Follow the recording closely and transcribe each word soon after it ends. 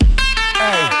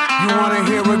You wanna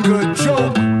hear a good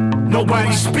joke?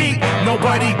 Nobody speak,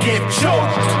 nobody get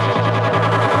choked.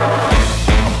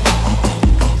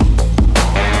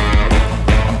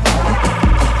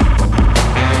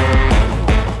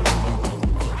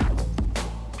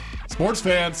 Sports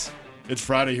fans, it's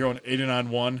Friday here on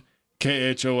 89.1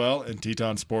 KHOL, and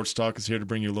Teton Sports Talk is here to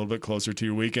bring you a little bit closer to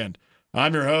your weekend.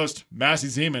 I'm your host, Massey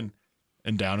Zeman,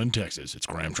 and down in Texas, it's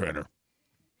Graham Trainer.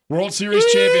 World Series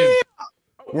champion.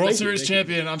 World Series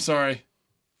champion. I'm sorry.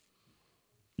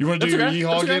 You want to do your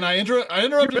yeehaw again? I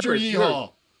interrupted your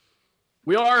yeehaw.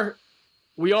 We are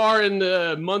in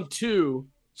the month 2.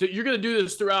 So you're going to do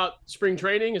this throughout spring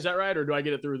training, is that right? Or do I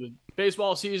get it through the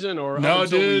baseball season? Or no,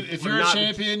 dude. If you're a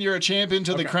champion, you're a champion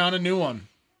till they crown a new one.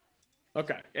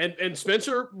 Okay. And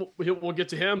Spencer, we'll get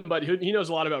to him, but he knows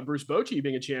a lot about Bruce Bochy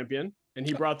being a champion, and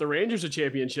he brought the Rangers a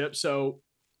championship. So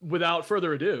without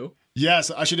further ado.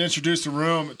 Yes, I should introduce the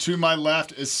room. To my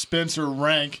left is Spencer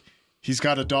Rank. He's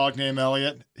got a dog named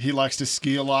Elliot. He likes to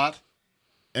ski a lot,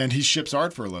 and he ships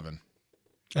art for a living.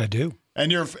 I do.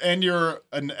 And you're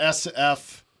an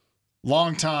SF,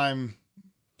 longtime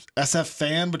SF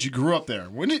fan, but you grew up there.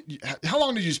 How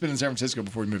long did you spend in San Francisco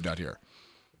before you moved out here?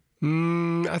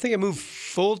 I think I moved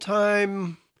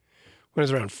full-time when I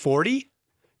was around 40,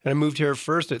 and I moved here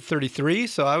first at 33,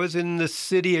 so I was in the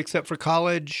city except for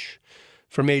college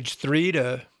from age 3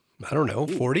 to,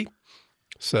 40.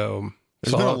 So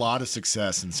there's been a lot of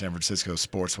success in San Francisco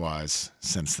sports-wise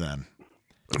since then.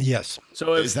 Yes.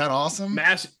 So is that awesome?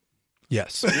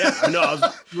 Yes. Yeah,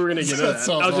 no, we were going to get into that.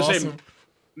 I was just saying,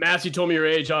 Massey told me your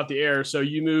age off the air, so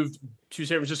you moved to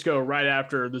San Francisco right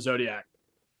after the Zodiac.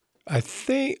 I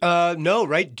think no,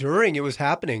 right during it was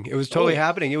happening. It was totally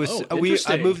happening. It was I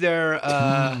moved there.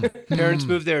 Parents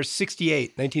moved there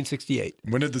 1968.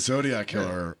 When did the Zodiac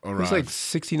killer arrive? It was like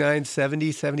 69,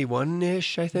 70,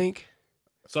 71-ish, I think.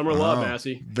 Summer love,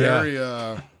 Massey. Very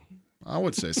I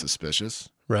would say suspicious.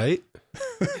 Right?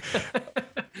 I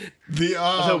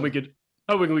hope we could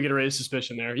raise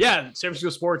suspicion there. Yeah, San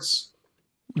Francisco sports.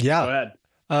 Yeah. Go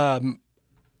ahead.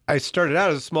 I started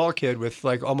out as a small kid with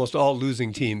like almost all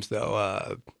losing teams,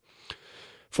 though.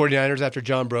 49ers after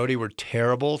John Brody were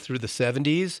terrible through the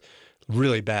 70s,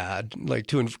 really bad, like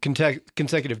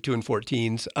consecutive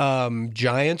 2-14s.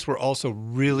 Giants were also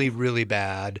really, really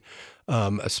bad,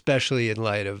 especially in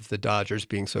light of the Dodgers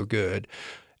being so good.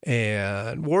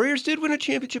 And Warriors did win a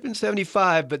championship in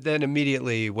 75, but then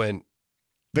immediately went.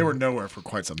 They were nowhere for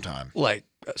quite some time. Like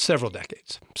several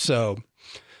decades. So,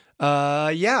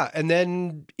 and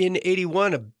then in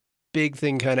 81, a big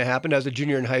thing kind of happened. I was a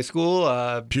junior in high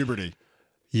school. Puberty.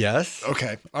 Yes.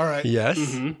 Okay. All right. Yes.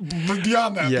 Mm-hmm.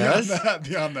 Beyond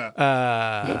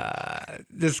that.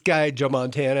 This guy, Joe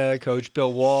Montana, Coach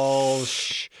Bill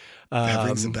Walsh. That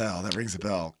rings a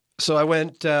bell. So I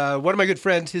went, one of my good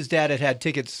friends, his dad had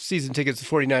season tickets to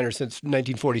 49ers since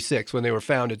 1946 when they were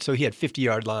founded. So he had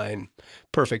 50-yard line,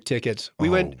 perfect tickets. We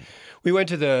went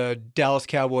to the Dallas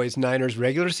Cowboys Niners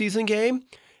regular season game,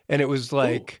 and it was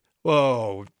like,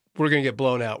 whoa, we're going to get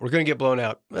blown out.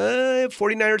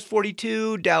 49ers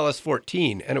 42, Dallas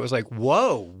 14. And it was like,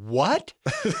 whoa, what?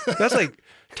 That's like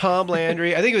Tom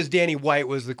Landry. I think it was Danny White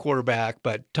was the quarterback,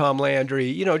 but Tom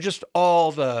Landry, just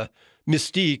all the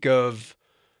mystique of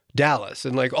Dallas,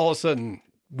 and like all of a sudden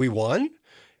we won,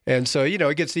 and so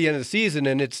it gets to the end of the season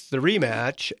and it's the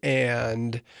rematch,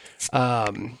 and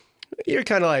you're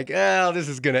kind of like, this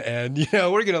is gonna end,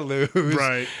 we're gonna lose,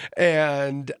 right?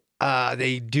 And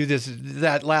they do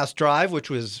that last drive, which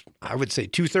was, I would say,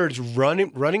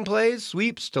 2/3 running plays,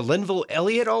 sweeps to Linville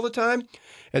Elliott all the time,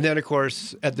 and then of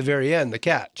course at the very end the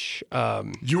catch.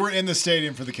 You were in the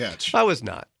stadium for the catch. I was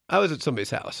not. I was at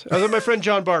somebody's house. I was at my friend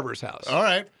John Barber's house. All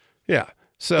right. Yeah.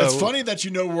 So it's funny that you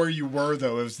know where you were,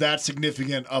 though. It was that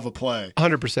significant of a play.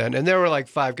 100%. And there were like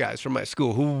 5 guys from my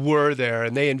school who were there,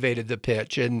 and they invaded the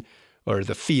pitch or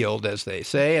the field, as they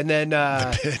say. And then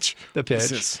the pitch.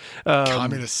 This is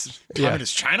communist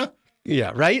China.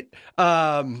 Yeah, right.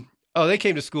 They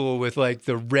came to school with like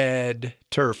the red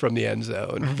turf from the end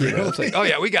zone. Really? It's like, oh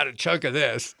yeah, we got a chunk of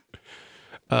this.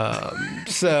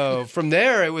 So from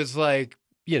there, it was like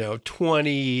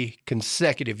 20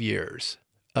 consecutive years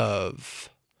of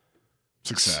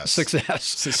success.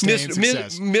 Sustained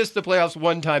success. Missed the playoffs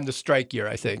one time, the strike year,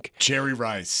 I think. Jerry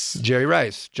Rice,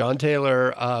 John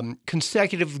Taylor,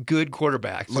 consecutive good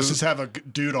quarterbacks. Let's just have a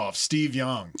dude off. Steve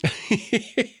Young.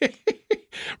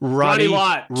 Ronnie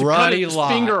Lott. Ronnie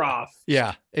Lott. Finger off.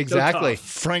 Yeah, exactly.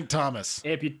 Frank Thomas.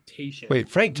 Amputation. Wait,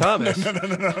 Frank Thomas? No,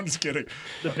 I'm just kidding.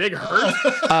 The big hurt.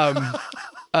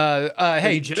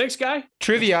 Hey, eugenics guy?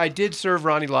 Trivia, I did serve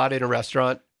Ronnie Lott in a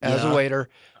restaurant as a waiter.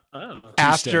 Oh.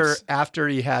 After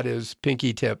he had his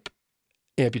pinky tip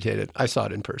amputated. I saw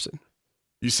it in person.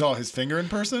 You saw his finger in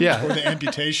person? Yeah. Or the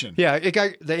amputation? Yeah, it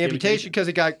got the amputation because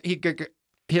he got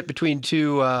hit between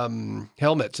two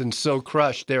helmets and so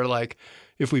crushed. They're like,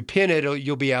 if we pin it,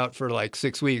 you'll be out for like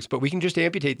 6 weeks, but we can just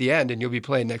amputate the end and you'll be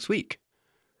playing next week.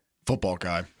 Football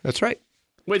guy. That's right.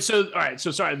 Wait, so all right, so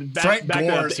sorry. Frank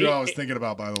Gore is who I was thinking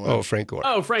about, by the way. Oh, Frank Gore.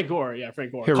 Oh, Frank Gore. Yeah,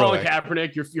 Frank Gore. Heroic. Colin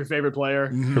Kaepernick, your favorite player.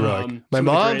 Heroic. Some of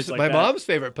the greats Mom's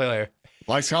favorite player.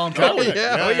 Likes Colin Kaepernick.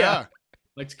 yeah.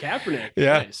 Likes Kaepernick.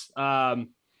 Yeah. Nice.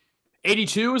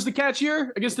 82 was the catch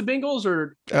year against the Bengals,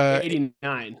 or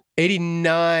 89?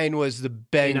 89 was the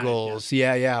Bengals.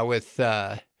 Yeah, with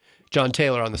John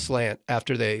Taylor on the slant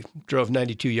after they drove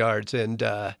 92 yards. And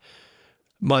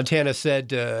Montana said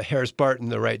to Harris Barton,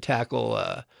 the right tackle,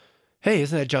 hey,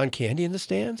 isn't that John Candy in the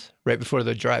stands? Right before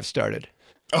the drive started.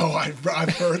 Oh, I've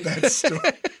heard that story.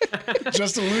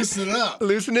 Just to loosen it up.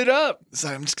 Loosen it up. So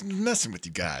I'm just messing with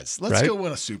you guys. Let's go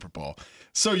win a Super Bowl.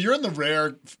 So you're in the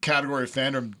rare category of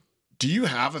fandom. Do you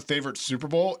have a favorite Super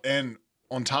Bowl? And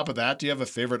on top of that, do you have a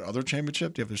favorite other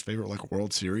championship? Do you have this favorite like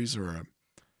World Series or a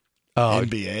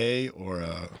NBA or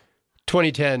a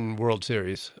 2010 World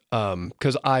Series?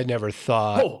 Because I never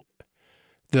thought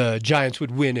the Giants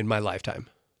would win in my lifetime.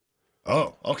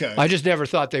 Oh, okay. I just never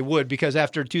thought they would because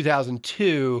after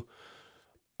 2002,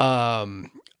 I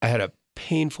had a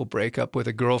painful breakup with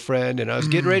a girlfriend and I was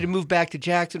getting ready to move back to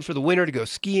Jackson for the winter to go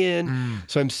skiing.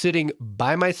 So I'm sitting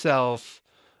by myself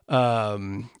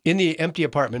in the empty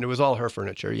apartment. It was all her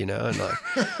furniture, and like,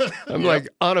 I'm like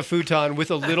on a futon with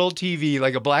a little TV,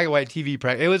 like a black and white TV.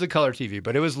 It was a color TV,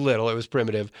 but it was little. It was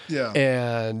primitive. Yeah.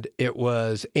 And it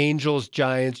was Angels,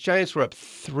 Giants. Giants were up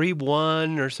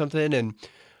 3-1 or something. And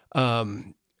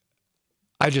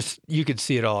you could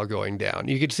see it all going down.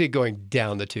 You could see it going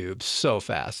down the tube so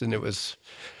fast. And that was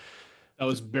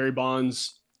Barry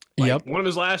Bonds. Yep. One of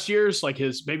his last years, like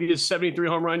maybe his 73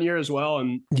 home run year as well.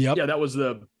 And yep. Yeah, that was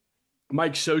the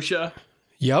Mike Scioscia.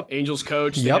 Yep. Angels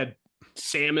coach. They Yep. had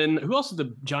Salmon. Who else did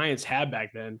the Giants have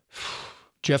back then?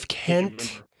 Jeff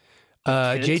Kent.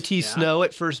 JT Snow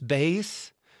at first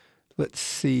base. Let's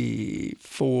see.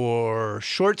 For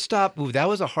shortstop, that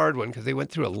was a hard one because they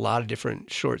went through a lot of different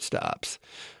shortstops.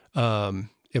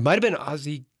 It might have been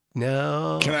Ozzie.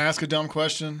 No. Can I ask a dumb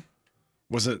question?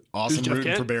 Was it awesome Jeff rooting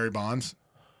Kent? for Barry Bonds?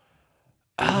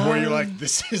 Were you like,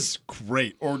 this is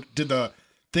great? Or did the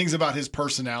things about his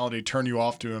personality turn you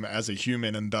off to him as a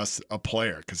human and thus a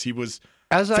player? Because he was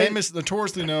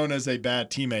notoriously known as a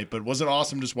bad teammate, but was it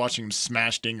awesome just watching him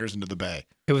smash dingers into the bay?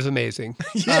 It was amazing.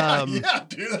 Yeah,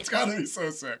 dude, that's got to be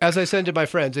so sick. As I said to my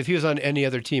friends, if he was on any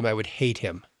other team, I would hate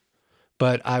him.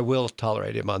 But I will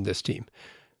tolerate him on this team.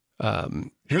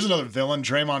 Here's another villain,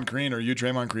 Draymond Green. Are you a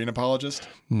Draymond Green apologist?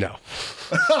 No.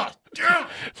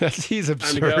 He's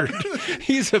absurd.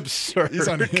 He's absurd. He's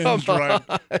unhinged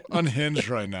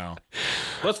right now.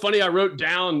 Well, that's funny. I wrote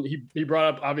down, he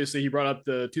brought up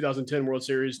the 2010 World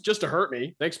Series just to hurt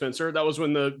me. Thanks, Spencer. That was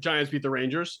when the Giants beat the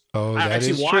Rangers. Oh, that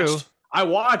is true. I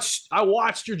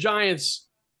watched your Giants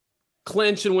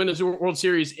clinch and win a World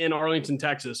Series in Arlington,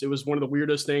 Texas. It was one of the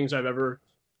weirdest things I've ever,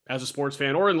 as a sports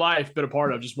fan or in life, been a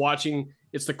part of. Just watching,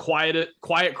 it's the quiet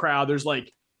crowd. There's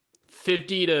like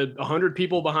 50 to 100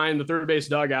 people behind the third base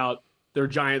dugout. They're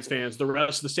Giants fans. The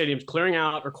rest of the stadium's clearing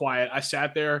out or quiet. I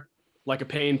sat there like a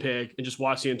pain pig and just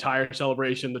watched the entire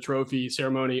celebration, the trophy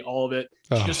ceremony, all of it,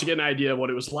 just to get an idea of what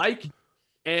it was like.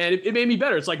 And it made me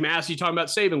better. It's like Massey talking about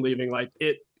Saban leaving. Like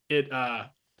it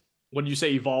what did you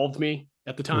say, evolved me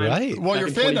at the time? Right. Well, your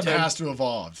fandom has to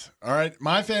evolve. All right.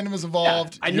 My fandom has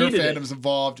evolved. Yeah, your fandom's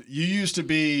evolved. You used to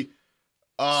be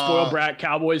spoiled brat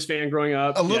Cowboys fan growing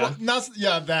up. A little,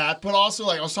 that, but also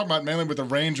like I was talking about mainly with the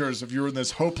Rangers. If you were in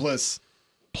this hopeless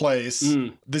place,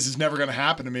 this is never going to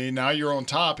happen to me. Now you're on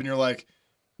top, and you're like,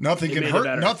 nothing can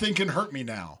hurt me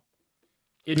now.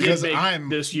 It did make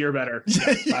this year better.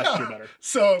 Last year better.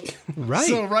 So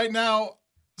right now,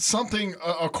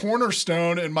 a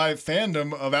cornerstone in my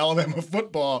fandom of Alabama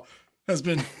football has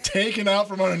been taken out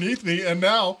from underneath me, and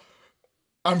now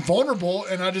I'm vulnerable,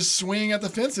 and I just swing at the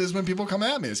fences when people come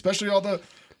at me, especially all the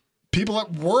people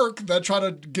at work that try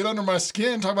to get under my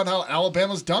skin, talk about how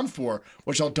Alabama's done for.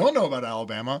 What y'all don't know about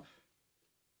Alabama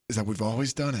is that we've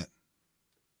always done it.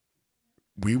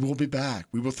 We will be back.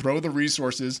 We will throw the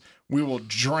resources. We will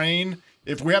drain.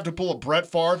 If we have to pull a Brett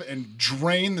Favre and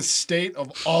drain the state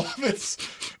of all of its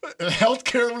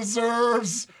healthcare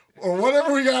reserves or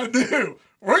whatever we got to do,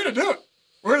 we're going to do it.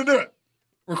 We're going to do it.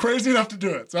 We're crazy enough to do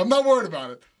it. So I'm not worried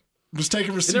about it. I'm just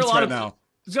taking receipts right now.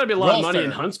 There's got to be a lot of money in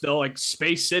Welfare. Huntsville, like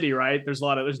Space City, right? There's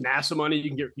NASA money you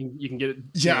can get. You can get.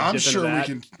 Yeah, I'm dip into sure we that.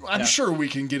 can. I'm sure we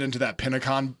can get into that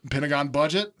Pentagon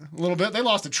budget a little bit. They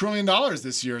lost $1 trillion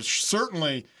this year.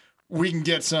 Certainly, we can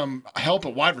get some help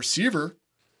at wide receiver.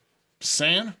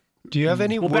 Saying. Do you have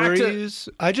any back to- worries?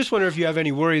 I just wonder if you have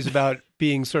any worries about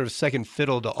being sort of second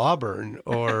fiddle to Auburn,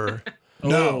 or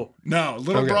No,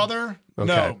 little Okay. brother. Okay.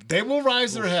 No, they will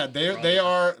rise their head. They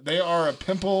are a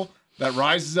pimple that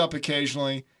rises up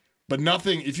occasionally, but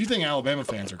nothing. If you think Alabama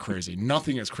fans are crazy,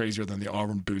 nothing is crazier than the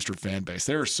Auburn booster fan base.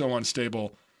 They are so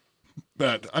unstable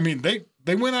that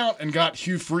they went out and got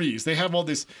Hugh Freeze. They have all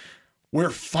this. We're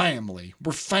family.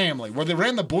 Where they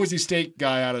ran the Boise State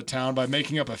guy out of town by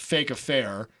making up a fake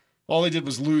affair. All they did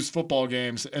was lose football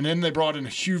games, and then they brought in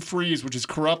Hugh Freeze, which is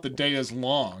corrupt the day is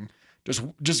long.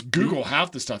 Just Google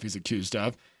half the stuff he's accused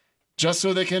of, just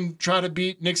so they can try to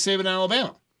beat Nick Saban in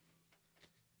Alabama.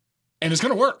 And it's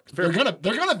going to work. They're gonna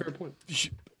Fair point.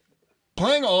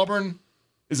 playing Auburn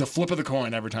is a flip of the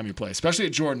coin every time you play, especially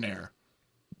at Jordan Air.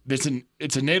 It's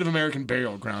a Native American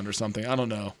burial ground or something. I don't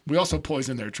know. We also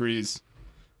poison their trees.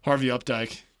 Harvey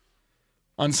Updike,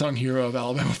 unsung hero of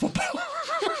Alabama football.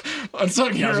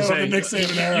 Unsung hero of the Nick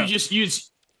Saban era.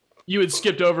 You had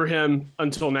skipped over him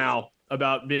until now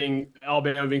about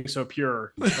Alabama being so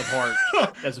pure of heart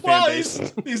as a fan Well,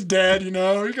 base. he's dead, you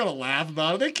know. You're gonna laugh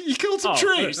about it. He killed some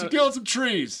trees. He killed some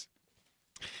trees,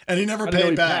 and he never I didn't know paid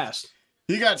he back. passed.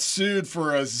 He got sued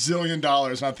for $1 zillion.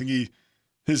 And I think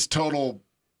his total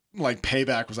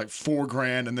payback was like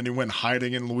 $4,000, and then he went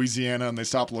hiding in Louisiana, and they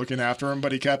stopped looking after him.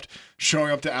 But he kept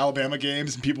showing up to Alabama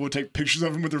games, and people would take pictures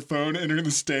of him with their phone entering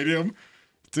the stadium.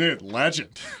 Dude,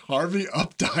 legend, Harvey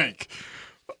Updike.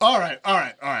 All right.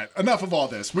 Enough of all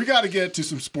this. We got to get to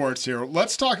some sports here.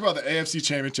 Let's talk about the AFC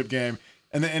Championship game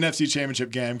and the NFC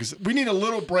Championship game, because we need a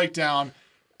little breakdown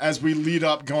as we lead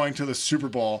up going to the Super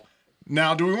Bowl.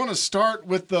 Now, do we want to start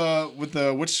with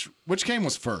the which game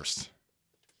was first?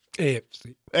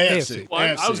 AFC. AFC. Well,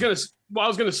 I was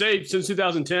AFC. gonna say since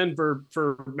 2010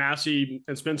 for Massey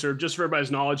and Spencer, just for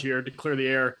everybody's knowledge here to clear the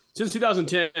air. Since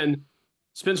 2010,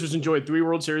 Spencer's enjoyed 3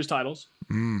 World Series titles,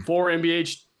 4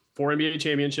 NBA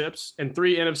championships, and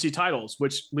 3 NFC titles,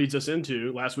 which leads us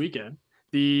into last weekend.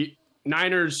 The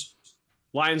Niners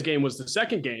Lions game was the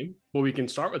second game. Well, we can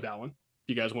start with that one.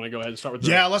 If you guys want to go ahead and start with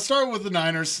Yeah, let's start with the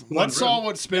Niners. Let's saw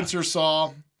what Spencer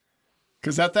saw,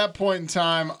 because at that point in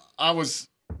time, I was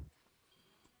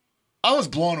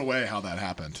blown away how that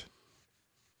happened.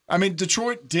 I mean,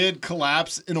 Detroit did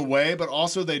collapse in a way, but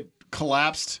also they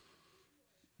collapsed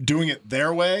doing it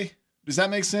their way. Does that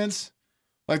make sense?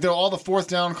 Like all the 4th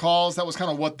down calls, that was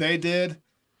kind of what they did.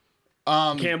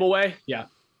 Campbell way. Yeah.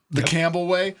 The Campbell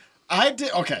way.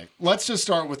 Okay, let's just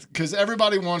start with, because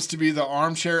everybody wants to be the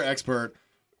armchair expert.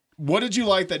 What did you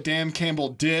like that Dan Campbell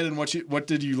did, and what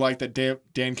did you like that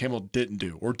Dan Campbell didn't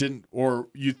do, or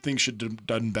you think should have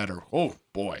done better? Oh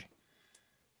boy,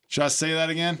 should I say that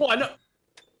again? Well, I know.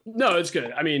 No, it's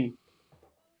good. I mean,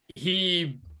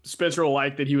 Spencer will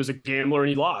like that he was a gambler and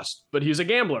he lost, but he was a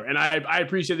gambler, and I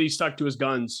appreciate that he stuck to his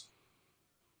guns.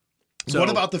 So, what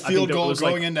about the field goal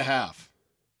going into half?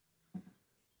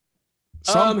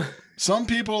 Some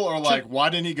people are like, why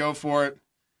didn't he go for it?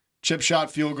 Chip shot,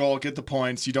 field goal, get the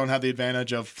points. You don't have the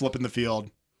advantage of flipping the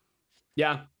field.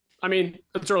 Yeah. I mean,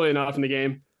 it's early enough in the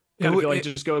game. Kind of feel like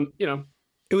just going,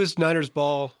 It was Niners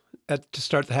ball to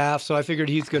start the half, so I figured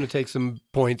he's going to take some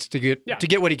points to get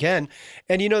what he can.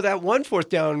 And that one 4th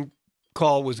down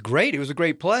call was great. It was a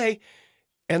great play,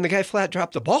 and the guy flat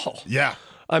dropped the ball. Yeah.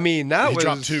 I mean, he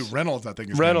dropped 2. Reynolds, I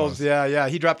think. Yeah.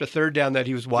 He dropped a 3rd down that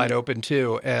he was wide open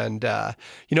too. And,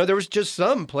 there was just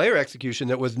some player execution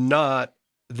that was not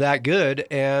that good.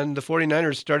 And the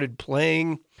 49ers started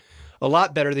playing a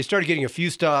lot better. They started getting a few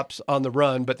stops on the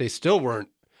run, but they still weren't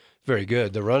very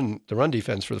good. The run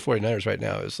defense for the 49ers right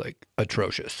now is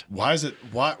atrocious. Why do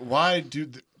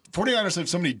the 49ers have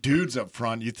so many dudes up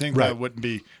front? You'd think that wouldn't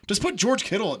be. Just put George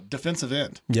Kittle at defensive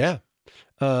end. Yeah.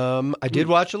 I did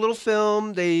watch a little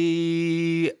film.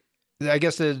 I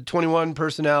guess the 21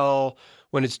 personnel,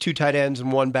 when it's 2 tight ends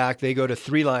and 1 back, they go to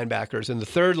 3 linebackers. And the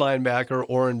 3rd linebacker,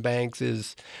 Oren Banks,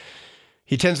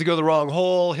 he tends to go the wrong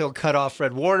hole. He'll cut off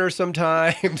Fred Warner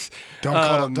sometimes.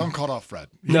 Don't cut off Fred.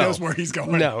 He knows where he's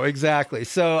going. No, exactly.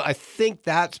 So I think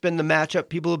that's been the matchup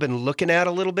people have been looking at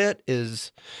a little bit,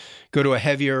 is go to a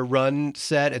heavier run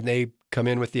set, and they come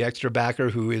in with the extra backer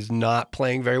who is not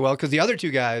playing very well, because the other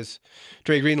 2 guys,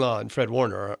 Dre Greenlaw and Fred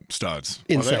Warner, are studs.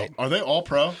 Insane. Are they all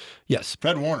pro? Yes.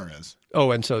 Fred Warner is.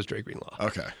 Oh, and so is Dre Greenlaw.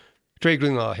 Okay. Dre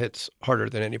Greenlaw hits harder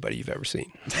than anybody you've ever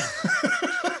seen.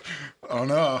 Oh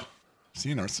no.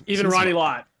 Even Ronnie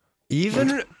Lott.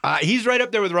 Even he's right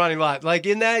up there with Ronnie Lott. Like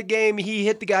in that game, he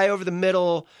hit the guy over the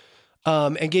middle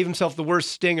and gave himself the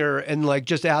worst stinger and like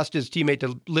just asked his teammate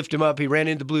to lift him up. He ran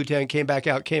into the blue tank,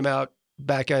 came out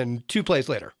back in 2 plays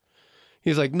later.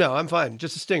 He's like, no, I'm fine.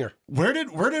 Just a stinger. Where did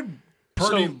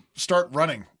Purdy start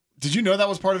running? Did you know that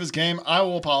was part of his game? I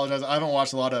will apologize. I haven't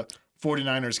watched a lot of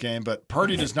 49ers game, but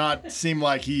Purdy does not seem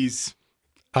like he's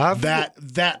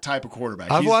that type of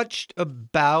quarterback. I've watched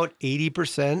about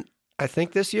 80%, I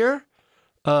think, this year.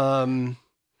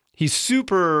 He's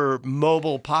super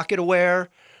mobile, pocket aware,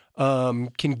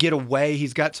 can get away.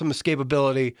 He's got some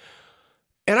escapability.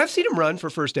 And I've seen him run for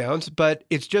first downs, but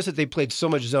it's just that they played so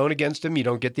much zone against him, you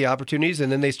don't get the opportunities.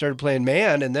 And then they started playing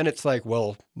man, and then it's like,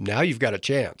 well, now you've got a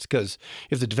chance. Because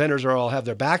if the defenders all have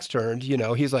their backs turned,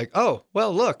 he's like, oh,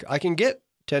 well, look, I can get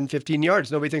 10, 15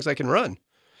 yards. Nobody thinks I can run.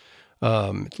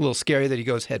 It's a little scary that he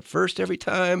goes head first every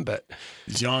time, but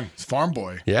he's young. He's a farm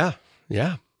boy. Yeah.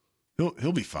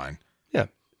 He'll be fine. Yeah.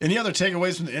 Any other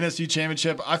takeaways from the NFC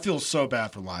Championship? I feel so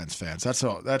bad for Lions fans. That's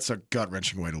a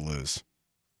gut-wrenching way to lose.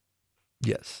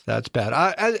 Yes, that's bad.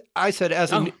 I said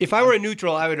if I were a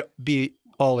neutral, I would be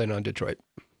all in on Detroit.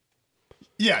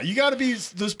 Yeah, you got to be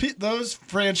those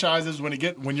franchises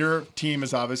when your team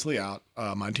is obviously out.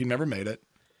 My team never made it.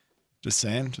 Just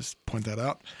saying, just point that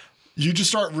out. You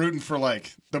just start rooting for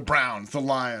like the Browns, the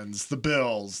Lions, the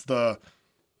Bills, the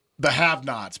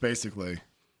have-nots, basically.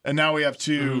 And now we have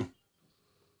 2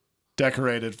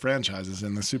 decorated franchises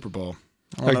in the Super Bowl.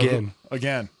 Again.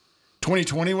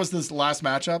 2020 was this last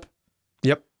matchup?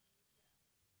 Yep.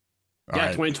 All right.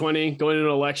 2020, going into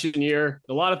an election year.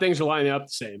 A lot of things are lining up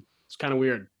the same. It's kind of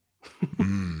weird.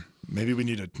 Maybe we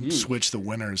need to switch the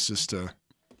winners just to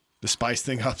spice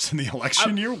things up in the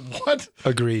election year. What?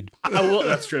 Agreed.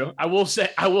 That's true. I will say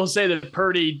that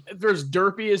Purdy, as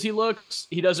derpy as he looks,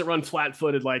 he doesn't run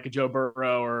flat-footed like a Joe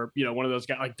Burrow or one of those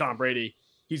guys like Tom Brady.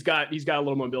 He's got a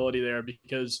little mobility there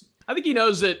because I think he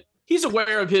knows that he's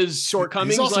aware of his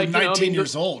shortcomings. He's also 19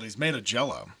 years old. He's made of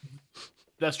Jell-O.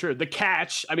 That's true. The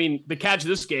catch of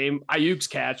this game, Ayuk's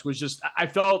catch was just, I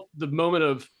felt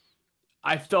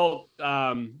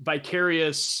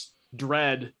vicarious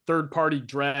dread, third-party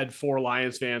dread for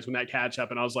Lions fans when that catch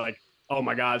happened. I was like, oh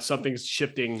my God, something's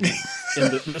shifting in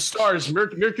the stars.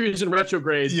 Mercury's in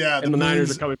retrograde, and the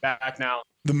Niners are coming back now.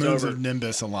 The moons of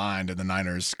Nimbus aligned, and the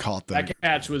Niners caught them. That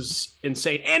catch was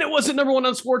insane, and it wasn't number 1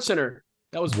 on SportsCenter.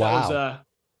 That was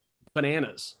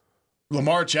bananas.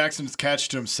 Lamar Jackson's catch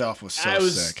to himself was sick.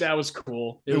 That was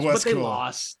cool. But cool. They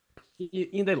lost.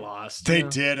 They lost. They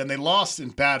did, and they lost in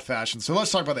bad fashion. So let's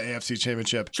talk about the AFC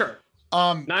Championship. Sure.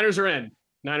 Niners are in.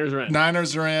 Niners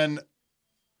are in.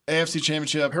 AFC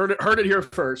Championship. Heard it here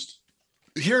first.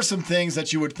 Here's some things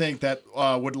that you would think that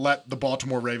would let the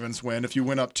Baltimore Ravens win. If you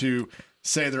went up to,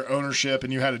 say, their ownership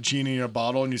and you had a genie in a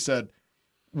bottle and you said,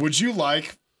 would you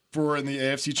like for in the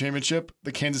AFC Championship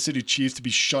the Kansas City Chiefs to be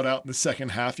shut out in the second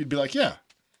half? You'd be like, yeah,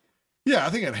 I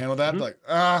think I'd handle that. Like,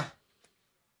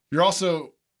 you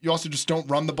also just don't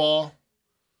run the ball.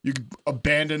 You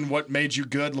abandon what made you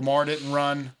good. Lamar didn't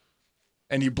run,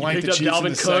 and you blanked the Chiefs in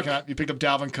the second half. You picked up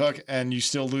Dalvin Cook, and you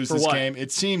still lose this game.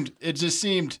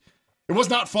 It was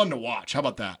not fun to watch. How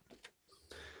about that?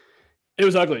 It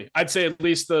was ugly. I'd say at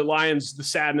least the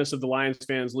sadness of the Lions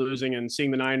fans losing and seeing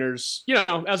the Niners,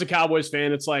 as a Cowboys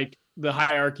fan, it's like the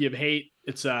hierarchy of hate.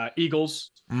 It's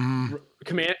Eagles,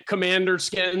 Commander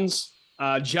Skins,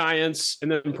 Giants,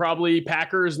 and then probably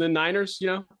Packers, and then Niners,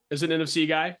 as an NFC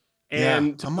guy.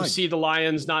 And to see the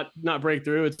Lions not break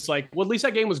through, it's like, well, at least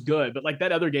that game was good. But like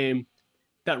that other game,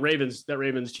 that Ravens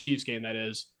Chiefs game,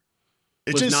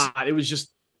 it was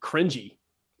just cringy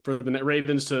for the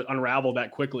Ravens to unravel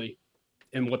that quickly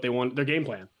in what they want, their game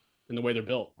plan and the way they're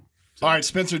built. So. All right,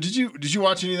 Spencer, did you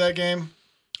watch any of that game?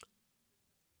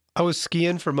 I was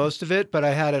skiing for most of it, but I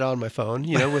had it on my phone.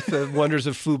 With the wonders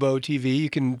of Fubo TV, you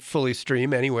can fully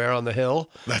stream anywhere on the hill.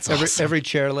 That's awesome. Every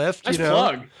chairlift. Nice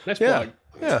plug. Nice plug.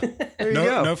 Yeah. There you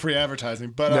go. No free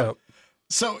advertising, but no.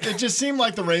 So it just seemed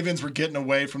like the Ravens were getting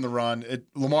away from the run.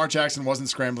 Lamar Jackson wasn't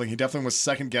scrambling. He definitely was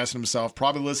second guessing himself,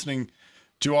 probably listening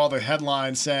to all the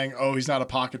headlines saying, "Oh, he's not a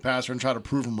pocket passer," and try to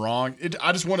prove him wrong.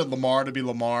 I just wanted Lamar to be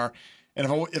Lamar. And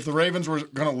if the Ravens were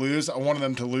going to lose, I wanted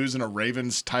them to lose in a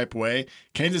Ravens-type way.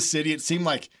 Kansas City, it seemed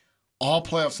like all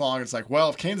playoffs long, it's like, well,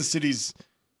 if Kansas City's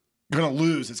going to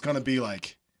lose, it's going to be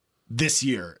like this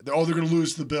year. Oh, they're going to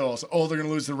lose to the Bills. Oh, they're going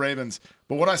to lose to the Ravens.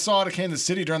 But what I saw out of Kansas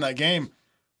City during that game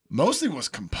mostly was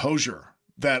composure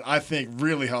that I think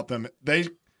really helped them. They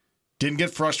didn't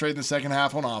get frustrated in the second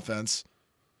half on offense,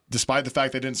 despite the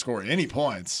fact they didn't score any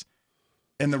points.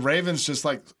 And the Ravens just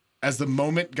like, as the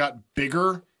moment got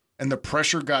bigger and the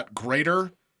pressure got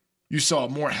greater, You saw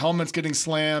more helmets getting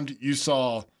slammed. You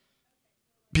saw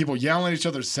people yelling at each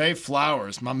other. Zay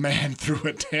Flowers, my man, threw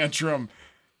a tantrum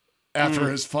after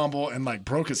his fumble and like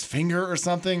broke his finger or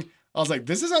something. I was like,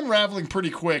 this is unraveling pretty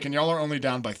quick, and y'all are only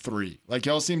down by 3. Like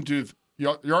y'all seem to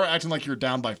y'all acting like you're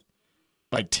down by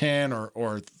 10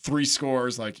 or 3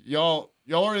 scores. Like y'all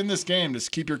are in this game.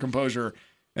 Just keep your composure,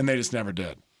 and they just never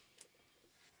did.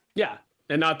 Yeah,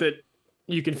 and not that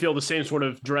you can feel the same sort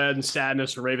of dread and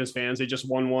sadness for Ravens fans. They just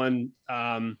won one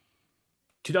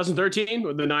 2013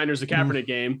 with the Niners, the Kaepernick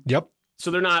game. Yep.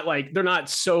 So they're not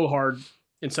so hard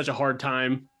in such a hard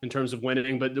time in terms of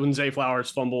winning. But when Zay Flowers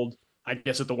fumbled, I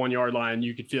guess at the 1 yard line,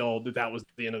 you could feel that was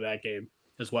the end of that game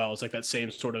as well. It's like that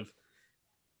same sort of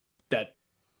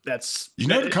that's you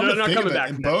never come to think of it.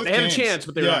 In both they games, had a chance,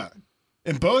 but they're not.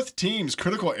 In both teams,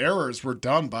 critical errors were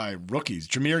done by rookies.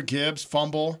 Jahmyr Gibbs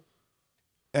fumble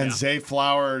and Zay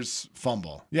Flowers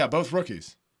fumble. Yeah, both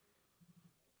rookies.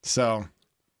 So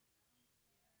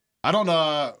I don't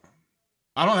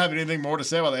have anything more to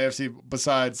say about the AFC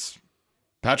besides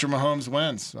Patrick Mahomes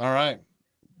wins. All right.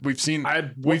 We've seen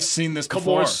this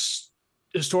couple before. More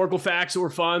historical facts that were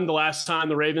fun. The last time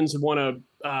the Ravens had won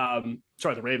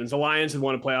the Lions had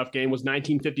won a playoff game was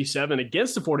 1957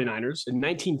 against the 49ers in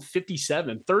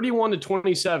 1957,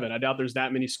 31-27. I doubt there's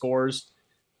that many scores.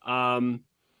 It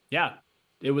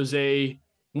was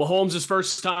Mahomes'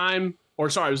 first time,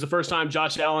 it was the first time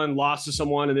Josh Allen lost to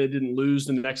someone and they didn't lose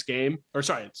the next game.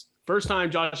 It's first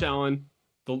time Josh Allen,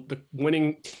 the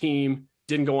winning team,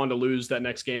 didn't go on to lose that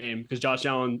next game because Josh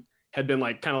Allen had been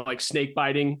kind of snake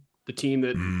biting the team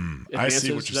that advances. I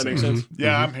see what you're saying. Does that make sense?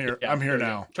 Yeah, I'm here. Yeah, I'm here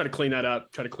now. Try to clean that up.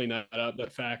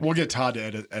 That fact. We'll get Todd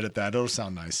to edit that. It'll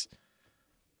sound nice.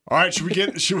 All right, should we get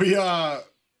into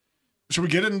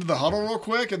the huddle real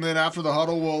quick, and then after the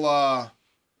huddle we'll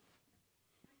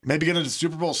maybe get into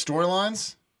Super Bowl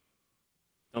storylines?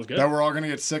 Sounds good. That we're all gonna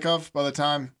get sick of by the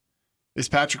time. Is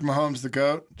Patrick Mahomes the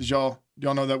GOAT? Did y'all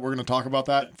know that we're gonna talk about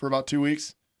that for about 2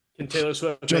 weeks? Can Taylor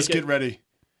Swift just get ready?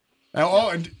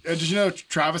 And did you know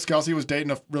Travis Kelce was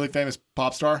dating a really famous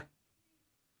pop star?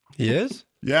 He is?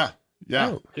 Yeah.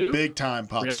 Oh, big time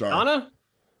pop star. Madonna?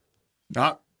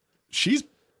 She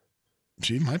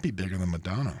might be bigger than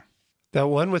Madonna. That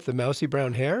one with the mousy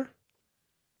brown hair?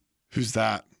 Who's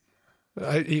that?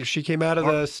 She came out of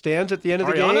the stands at the end of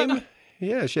the game.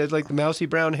 Yeah, she had the mousy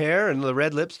brown hair and the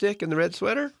red lipstick and the red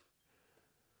sweater.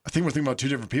 I think we're thinking about 2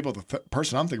 different people. The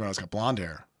person I'm thinking about has got blonde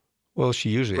hair. Well, she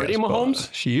usually Brady Mahomes?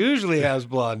 She usually has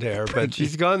blonde hair, but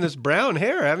she's gone this brown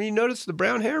hair. Haven't you noticed the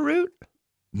brown hair root?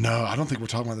 No, I don't think we're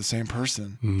talking about the same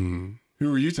person.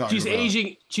 Who are you talking about?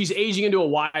 She's aging into a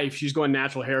wife. She's going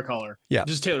natural hair color. Yeah.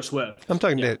 Just Taylor Swift. I'm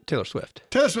talking to Taylor Swift.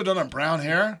 Taylor Swift doesn't have brown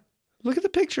hair. Look at the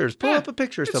pictures. Pull up a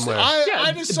picture somewhere.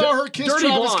 I just saw her kiss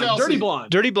Travis Kelce.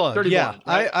 Dirty blonde. Yeah.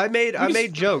 Right? I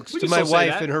made jokes to my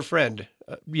wife and her friend.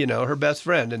 Her best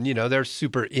friend, and they're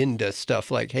super into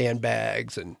stuff like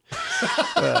handbags and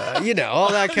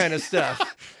all that kind of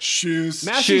stuff. Shoes,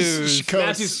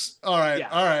 Massey's all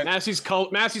right. Massey's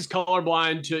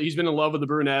colorblind. He's been in love with the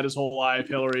brunette his whole life,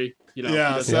 Hillary.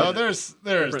 So there's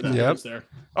there.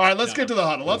 All right, let's get to the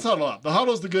huddle. Let's huddle up. The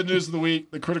huddle is the good news of the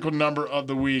week, the critical number of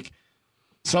the week,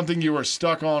 something you were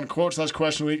stuck on,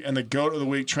 quote/question of the week, and the GOAT of the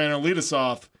week. Trainer, lead us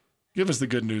off. Give us the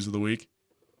good news of the week.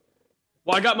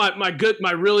 Well, I got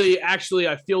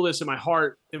I feel this in my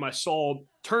heart, in my soul.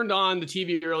 Turned on the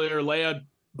TV earlier. Leia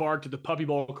barked at the Puppy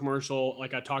Bowl commercial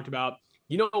like I talked about.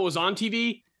 You know what was on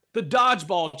TV? The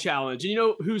Dodgeball Challenge. And you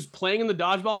know who's playing in the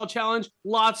Dodgeball Challenge?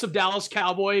 Lots of Dallas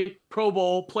Cowboy Pro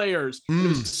Bowl players. It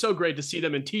was so great to see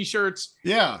them in T-shirts.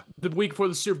 Yeah. The week before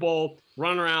the Super Bowl,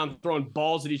 running around, throwing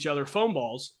balls at each other, foam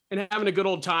balls, and having a good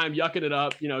old time, yucking it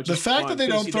up. Just the fact that they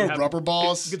don't throw rubber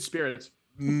balls good spirits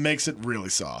makes it really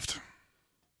soft.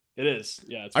 It is.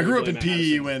 Yeah. I grew up in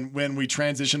PE when we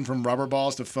transitioned from rubber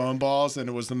balls to foam balls, and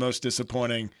it was the most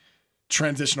disappointing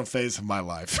transitional phase of my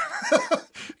life.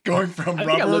 Going from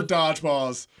rubber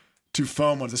dodgeballs to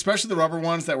foam ones, especially the rubber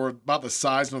ones that were about the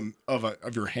size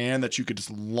of your hand that you could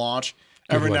just launch.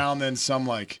 Every now and then some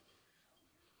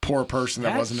poor person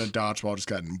that wasn't a dodgeball just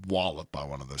got walloped by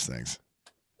one of those things.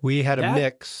 We had a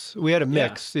mix. We had a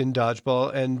mix in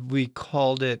dodgeball, and we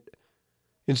called it,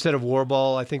 instead of war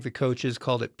ball, I think the coaches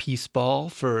called it peace ball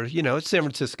for, it's San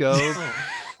Francisco.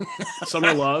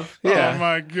 Summer love. Yeah. Oh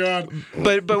my God.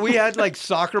 But we had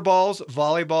soccer balls,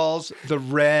 volleyballs, the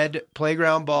red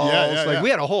playground balls. We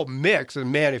had a whole mix.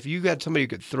 And man, if you had somebody who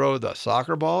could throw the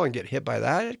soccer ball and get hit by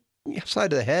that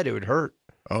side of the head, it would hurt.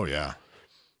 Oh yeah.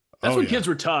 That's when kids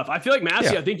were tough. I feel like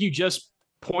Massey, I think you just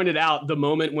pointed out the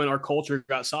moment when our culture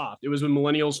got soft. It was when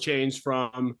millennials changed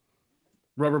from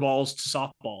rubber balls to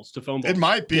softballs to foam balls. It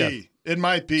might be. Yeah. It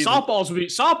might be. Softballs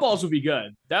would be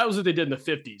good. That was what they did in the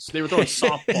 50s. They were throwing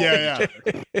softballs. Yeah.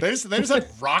 They just had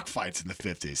rock fights in the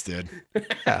 50s, dude.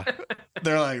 Yeah.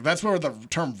 They're like, that's where the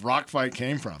term rock fight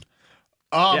came from.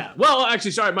 Yeah. Well,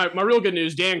 actually, sorry. My real good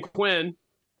news, Dan Quinn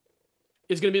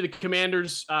is going to be the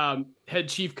Commanders' head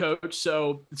chief coach.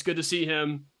 So it's good to see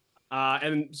him.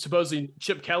 And supposedly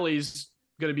Chip Kelly's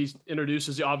going to be introduced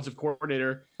as the offensive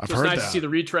coordinator. I've so heard it's nice that. to see the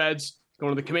retreads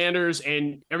going to the Commanders,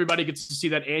 and everybody gets to see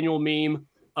that annual meme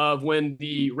of when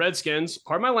the Redskins,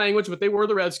 pardon my language, but they were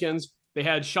the Redskins. They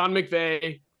had Sean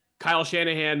McVay, Kyle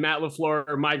Shanahan, Matt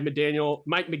LaFleur, Mike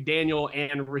McDaniel,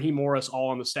 and Raheem Morris all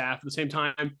on the staff at the same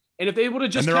time. And if they would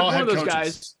have just And kept they're all one of those head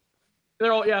coaches,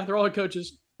 they're all head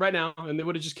coaches right now, and they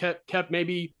would have just kept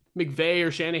maybe McVay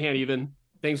or Shanahan even,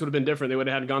 things would have been different. They would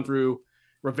have had gone through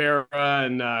Rivera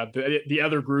and the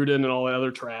other Gruden and all that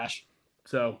other trash.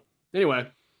 So anyway.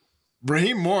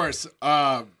 Raheem Morris,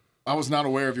 I was not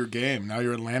aware of your game. Now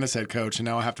you're Atlanta's head coach, and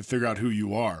now I have to figure out who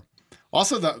you are.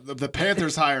 Also, the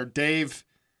Panthers hired Dave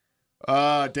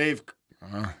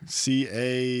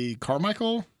C.A.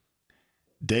 Carmichael?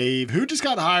 Dave, who just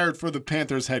got hired for the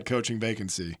Panthers head coaching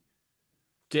vacancy?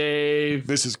 Dave.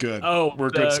 This is good. Oh, we're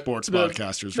good sports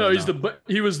podcasters. No, right now.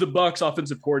 he was the Bucs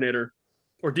offensive coordinator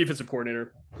or defensive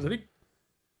coordinator. I think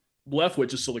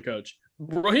Leftwich is still the coach.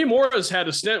 Raheem Morris had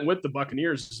a stint with the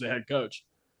Buccaneers as the head coach.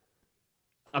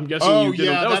 I'm guessing you did.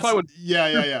 That was probably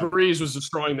when Drew Brees was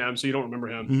destroying them, so you don't remember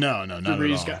him. No, not at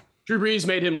all. Drew Brees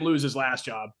made him lose his last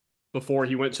job before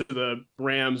he went to the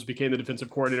Rams, became the defensive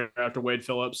coordinator after Wade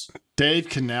Phillips. Dave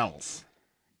Canales.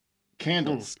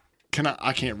 Candles.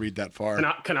 I can't read that far.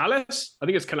 Canales? I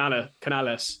think it's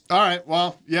Canales. All right.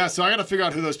 Well, yeah. So I got to figure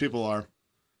out who those people are.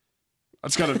 I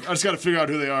just got to figure out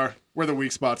who they are, where the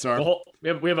weak spots are. We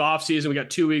have an off season. We got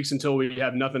 2 weeks until we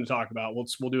have nothing to talk about.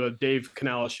 We'll do a Dave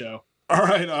Canales show. All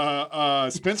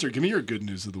right. Spencer, give me your good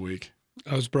news of the week.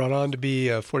 I was brought on to be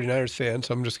a 49ers fan,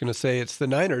 so I'm just going to say it's the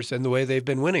Niners and the way they've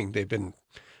been winning. They've been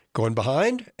going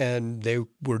behind, and they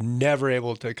were never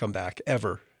able to come back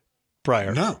ever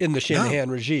prior in the Shanahan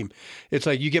regime. It's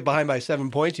like you get behind by 7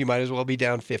 points, you might as well be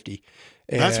down 50.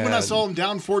 And that's when I saw him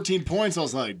down 14 points. I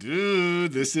was like,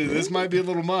 dude, this might be a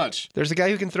little much. There's a guy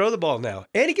who can throw the ball now,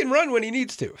 and he can run when he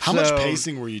needs to. How much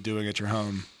pacing were you doing at your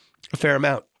home? A fair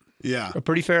amount. Yeah. A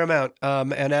pretty fair amount.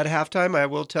 And at halftime, I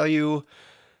will tell you,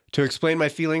 to explain my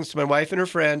feelings to my wife and her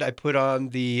friend, I put on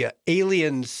the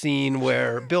Alien scene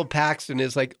where Bill Paxton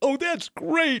is like, oh, that's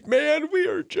great, man. We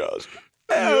are just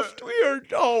effed.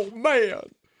 Oh, man.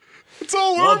 It's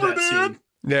all Love over, that dude. scene.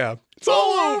 Yeah. It's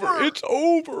all over. It's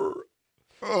over.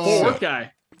 Oh. Fourth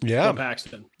guy. Yeah. Bill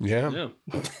Paxton. Yeah.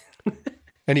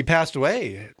 And he passed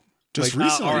away. Just like,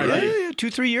 recently, right? Yeah,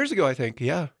 2-3 years ago, I think.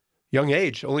 Yeah. Young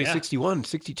age, only Yeah. 61,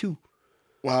 62.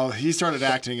 Well, he started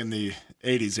acting in the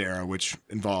 80s era, which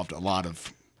involved a lot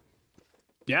of...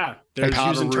 Yeah. He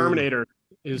was in Terminator.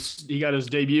 He got his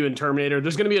debut in Terminator.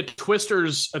 There's going to be a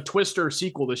Twister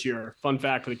sequel this year. Fun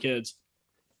fact for the kids.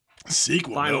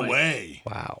 Sequel? Finally. No way.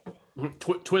 Wow.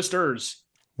 Twisters.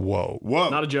 Whoa.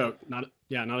 Not a joke. Not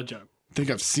a joke. I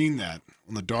think I've seen that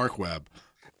on the dark web.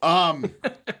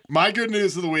 My good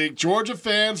news of the week, Georgia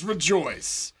fans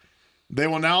rejoice. They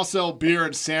will now sell beer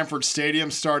at Sanford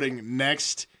Stadium starting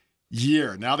next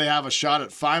year. Now they have a shot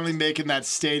at finally making that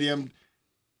stadium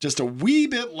just a wee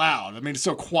bit loud. I mean, it's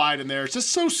so quiet in there. It's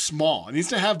just so small. It needs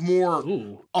to have more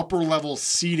upper level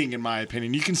seating, in my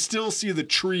opinion. You can still see the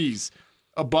trees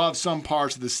above some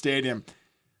parts of the stadium.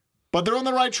 But they're on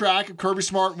the right track. If Kirby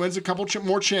Smart wins a couple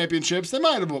more championships, they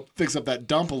might have fixed up that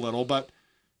dump a little. But,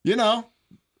 you know,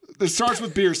 it starts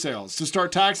with beer sales. So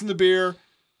start taxing the beer.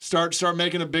 Start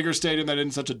making a bigger stadium that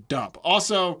isn't such a dump.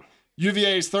 Also,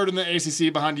 UVA is third in the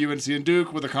ACC behind UNC and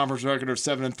Duke with a conference record of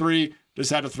 7-3. Just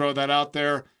had to throw that out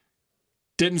there.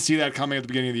 Didn't see that coming at the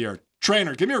beginning of the year.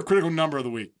 Trainer, give me your critical number of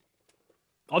the week.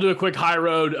 I'll do a quick high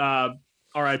road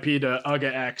RIP to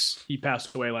Uga X. He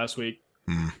passed away last week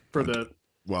for the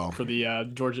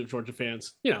Georgia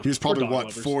fans. You know, he was probably, we're dog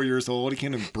lovers. 4 years old? He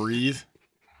can't even breathe.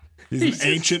 He's an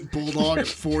ancient bulldog at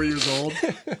 4 years old.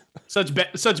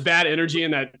 Such bad energy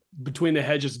in that between the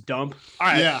hedges dump. All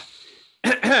right.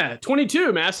 Yeah.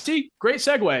 22, Massey. Great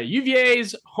segue.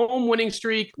 UVA's home winning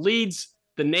streak leads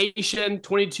the nation.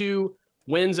 22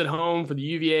 wins at home for the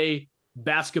UVA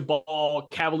basketball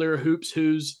Cavalier Hoops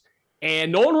Who's.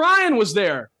 And Nolan Ryan was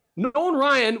there. Nolan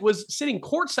Ryan was sitting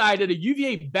courtside at a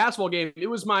UVA basketball game. It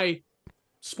was my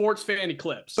sports fan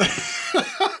eclipse.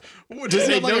 Does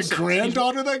he have like a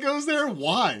granddaughter that goes there?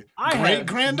 Why? I have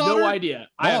Great-granddaughter? no idea.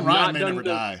 Nolan Ryan may never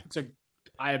die.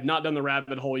 I have not done the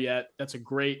rabbit hole yet.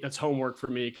 That's homework for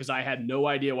me because I had no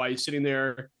idea why he's sitting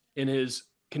there in his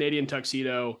Canadian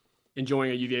tuxedo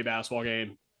enjoying a UVA basketball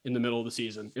game in the middle of the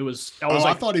season.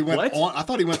 I thought he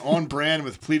went on brand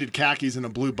with pleated khakis and a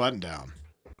blue button down.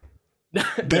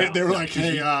 They were like,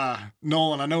 hey,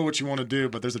 Nolan, I know what you want to do,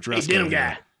 but there's a dress code. Denim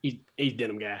guy. He's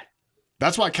denim guy.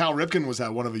 That's why Cal Ripken was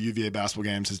at one of the UVA basketball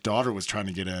games. His daughter was trying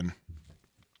to get in,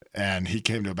 and he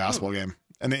came to a basketball game,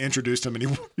 and they introduced him,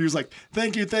 and he was like,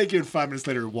 thank you. And 5 minutes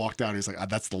later, he walked out. He was like,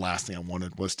 that's the last thing I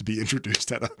wanted was to be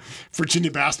introduced at a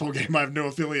Virginia basketball game I have no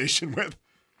affiliation with.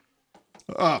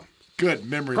 Oh, good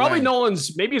memory. Probably lane.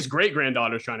 Maybe his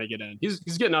great-granddaughter's trying to get in. He's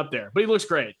getting up there, but he looks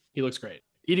great.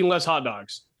 Eating less hot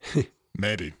dogs.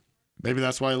 Maybe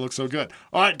that's why he looks so good.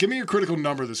 All right, give me your critical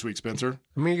number this week, Spencer.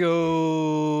 I'm going to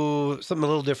go something a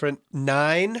little different.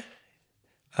 9.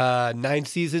 9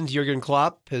 seasons Jurgen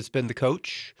Klopp has been the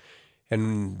coach.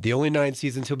 And the only 9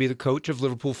 seasons he'll be the coach of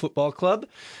Liverpool Football Club.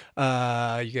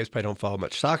 You guys probably don't follow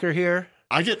much soccer here.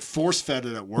 I get force-fed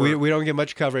it at work. We don't get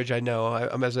much coverage, I know.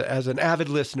 I'm as an avid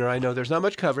listener, I know there's not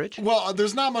much coverage. Well,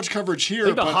 there's not much coverage here. I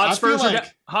think the but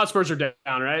Hotspurs are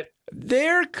down, right?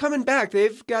 They're coming back.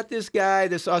 They've got this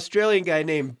Australian guy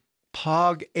named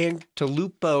Pog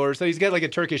Antalupo, or so he's got like a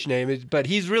Turkish name, but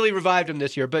he's really revived him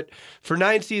this year. But for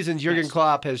 9 seasons, Jurgen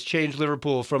Klopp has changed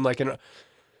Liverpool from like an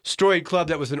storied club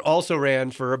that was an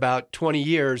also-ran for about 20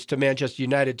 years to Manchester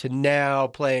United to now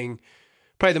playing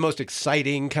probably the most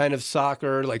exciting kind of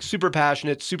soccer, like super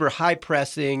passionate, super high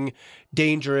pressing,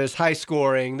 dangerous, high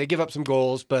scoring. They give up some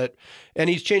goals, and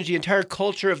he's changed the entire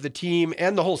culture of the team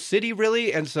and the whole city,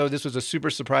 really. And so this was a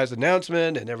super surprise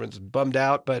announcement, and everyone's bummed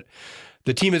out. But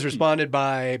the team has responded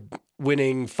by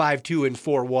winning 5-2 and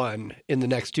 4-1 in the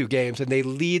next 2 games, and they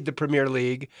lead the Premier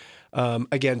League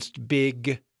against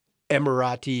big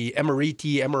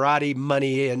Emirati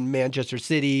money in Manchester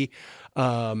City.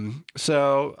 He's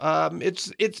a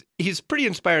pretty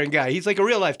inspiring guy. He's like a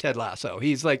real life Ted Lasso.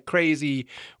 He's like crazy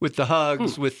with the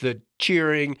hugs, with the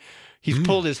cheering. He's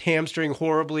pulled his hamstring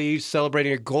horribly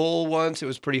celebrating a goal once. It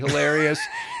was pretty hilarious.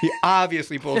 He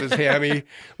obviously pulled his hammy,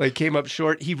 like came up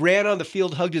short. He ran on the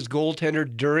field, hugged his goaltender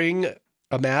during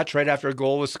a match right after a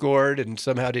goal was scored, and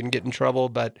somehow didn't get in trouble.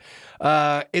 But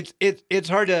it's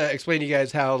hard to explain to you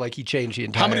guys how like he changed the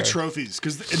entire. How many trophies?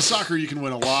 Because in soccer you can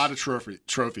win a lot of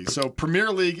trophies. So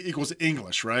Premier League equals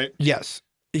English, right? Yes,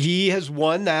 he has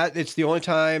won that. It's the only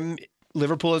time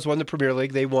Liverpool has won the Premier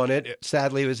League. They won it.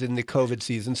 Sadly, it was in the COVID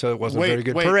season, so it wasn't a very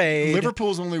good parade.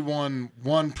 Liverpool's only won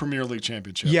 1 Premier League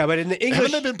championship. Yeah, but in the English...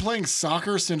 Haven't they been playing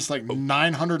soccer since like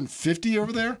 950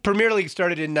 over there? Premier League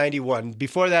started in 91.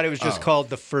 Before that, it was just called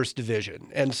the First Division.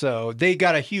 And so they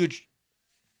got a huge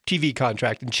TV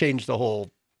contract and changed the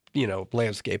whole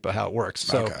landscape of how it works.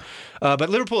 So, okay. But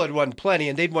Liverpool had won plenty,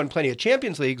 and they'd won plenty of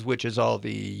Champions Leagues, which is all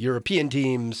the European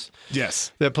teams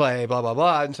that play, blah, blah,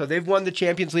 blah. And so they've won the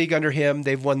Champions League under him.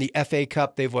 They've won the FA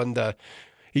Cup. They've won it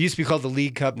used to be called the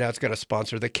League Cup. Now it's got to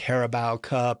sponsor the Carabao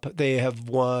Cup. They have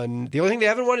won. The only thing they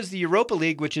haven't won is the Europa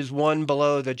League, which is one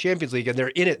below the Champions League, and they're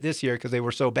in it this year because they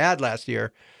were so bad last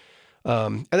year.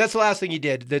 And that's the last thing he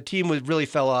did. The team really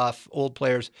fell off. Old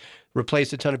players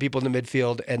replaced a ton of people in the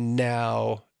midfield, and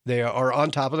now they are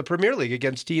on top of the Premier League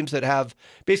against teams that have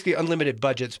basically unlimited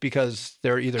budgets because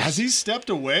they're either... Has he stepped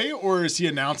away or has he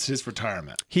announced his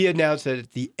retirement? He announced that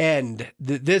at the end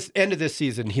of this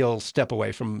season, he'll step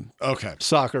away from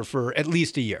soccer for at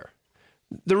least a year.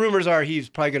 The rumors are he's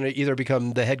probably going to either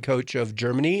become the head coach of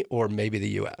Germany or maybe the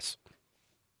U.S.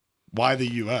 Why the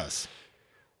U.S.?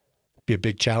 Be a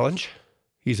big challenge.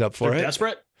 He's up for it.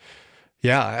 Desperate?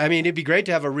 Yeah. I mean, it'd be great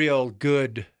to have a real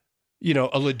good...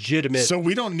 a legitimate. So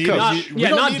we don't need we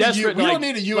don't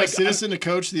need a U.S. citizen to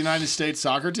coach the United States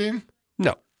soccer team.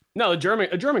 No, a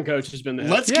German coach has been there.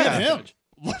 Let's get him.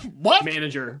 What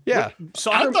manager? Yeah,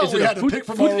 soccer. I thought we had to pick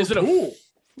from our own pool.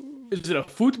 Is it a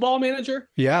football manager?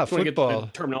 Yeah, football.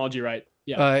 Get the terminology right.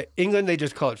 Yeah. England they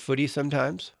just call it footy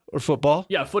sometimes or football.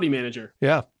 Yeah, footy manager.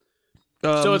 Yeah.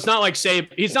 So it's not like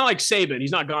Saban. He's not like Saban.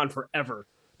 He's not gone forever.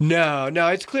 No,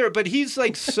 it's clear, but he's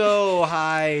like so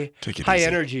high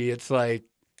energy. It's like,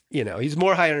 he's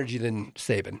more high energy than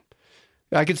Saban.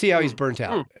 I can see how he's burnt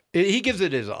out. He gives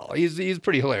it his all. He's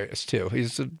pretty hilarious too.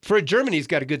 For a German, he's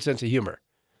got a good sense of humor.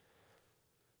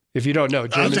 If you don't know,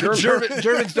 Germans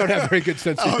don't have a very good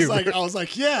sense of humor. I was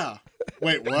like, yeah.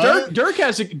 Wait, what? Dirk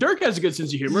has a good sense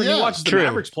of humor. Yeah. He watches the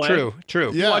Mavericks play.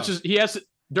 True. Yeah.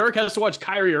 Dirk has to watch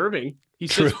Kyrie Irving. He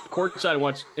sits courtside and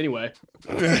watch anyway.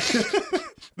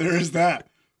 There is that.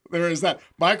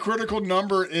 My critical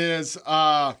number is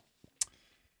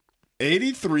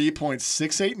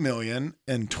 83.68 million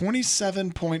and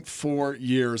 27.4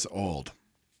 years old.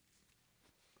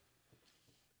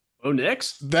 Oh,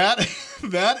 Knicks? That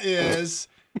is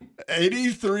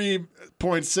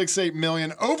 83.68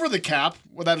 million over the cap.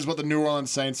 Well, that is what the New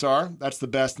Orleans Saints are. That's the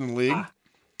best in the league.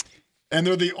 And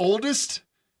they're the oldest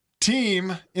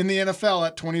team in the NFL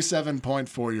at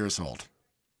 27.4 years old.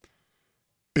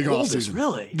 Big offseason.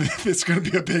 Really? It's going to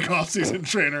be a big offseason,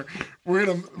 trainer.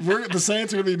 The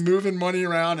Saints are going to be moving money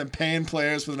around and paying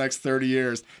players for the next 30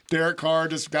 years. Derek Carr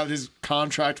just got his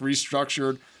contract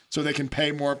restructured so they can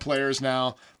pay more players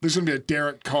now. There's going to be a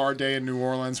Derek Carr day in New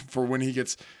Orleans for when he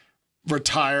gets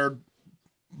retired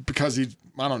because he,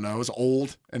 I don't know, is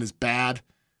old and is bad.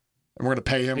 And we're going to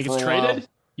pay him for a while.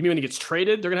 You mean when he gets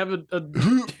traded, they're going to have a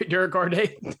Derek Carr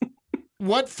day?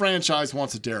 What franchise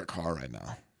wants a Derek Carr right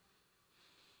now?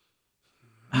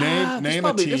 Name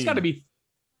a team. There's got to be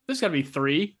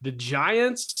 3. The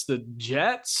Giants, the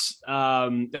Jets.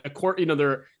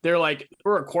 They're like,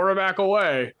 we're a quarterback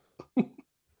away.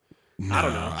 No, I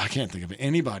don't know. I can't think of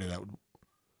anybody that would.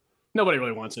 Nobody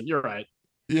really wants him. You're right.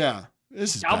 Yeah,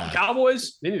 this is bad.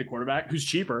 Cowboys. They need a quarterback who's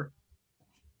cheaper.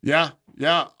 Yeah.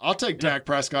 I'll take Dak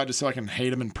Prescott just so I can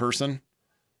hate him in person,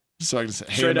 just so I can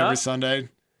hate him every Sunday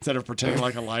instead of pretending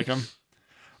like I like him.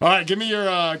 All right, give me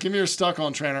your stuck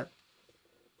on, trainer.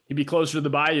 He'd be closer to the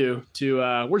Bayou. To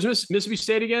where's Mississippi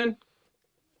State again?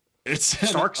 It's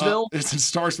Starksville. It's in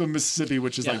Starksville, Mississippi,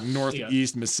 which is like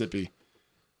northeast Mississippi.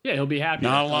 Yeah, he'll be happy.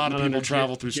 Not a lot of people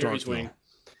travel through Starksville.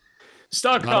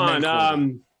 Stuck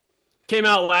on came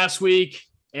out last week,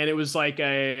 and it was like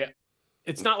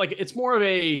it's more of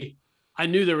a. I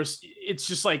knew there was. It's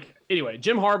just like anyway.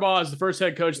 Jim Harbaugh is the first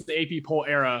head coach in the AP poll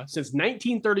era since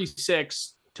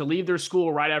 1936 to leave their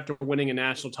school right after winning a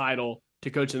national title to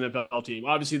coach an NFL team.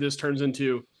 Obviously, this turns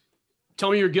into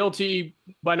tell me you're guilty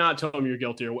by not telling me you're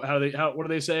guilty, or what do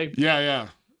they say? Yeah.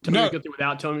 Tell me you're guilty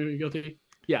without telling me you're guilty.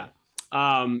 Yeah.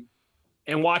 And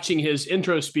watching his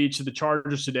intro speech to the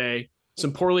Chargers today,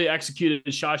 some poorly executed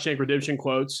Shawshank Redemption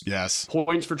quotes. Yes.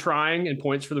 Points for trying and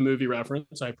points for the movie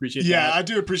reference. I appreciate that. Yeah, I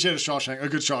do appreciate a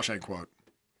good Shawshank quote.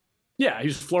 Yeah, he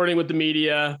was flirting with the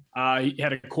media. He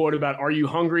had a quote about, "Are you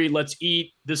hungry? Let's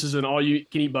eat. This is an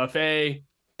all-you-can-eat buffet."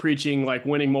 Preaching like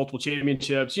winning multiple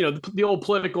championships. You know, the old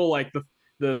political, like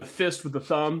the fist with the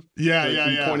thumb.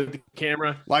 Yeah. Pointed at the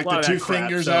camera. Like the two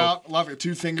fingers out. Love it.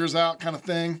 2 fingers out kind of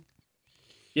thing.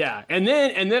 Yeah. And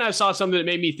then I saw something that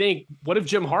made me think, what if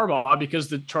Jim Harbaugh, because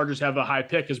the Chargers have a high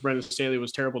pick because Brandon Staley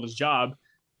was terrible at his job,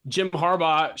 Jim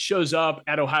Harbaugh shows up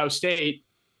at Ohio State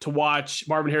to watch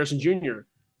Marvin Harrison Jr.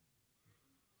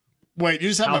 Wait, you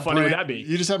just had How funny would that be?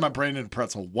 You just had my brain in a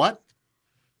pretzel. What?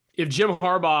 If Jim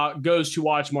Harbaugh goes to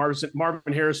watch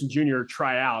Marvin Harrison Jr.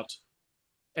 try out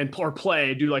or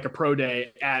play, do like a pro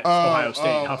day at Ohio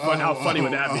State, how funny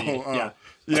would that be?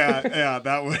 Yeah,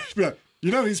 that would.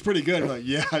 You know, he's pretty good. Like,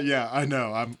 yeah, I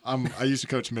know. I used to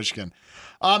coach Michigan.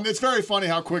 It's very funny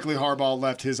how quickly Harbaugh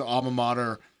left his alma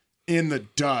mater in the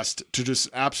dust to just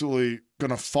absolutely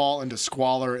going to fall into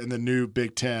squalor in the new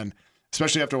Big Ten,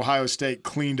 especially after Ohio State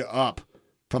cleaned up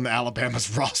from the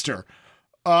Alabama's roster.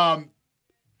 Here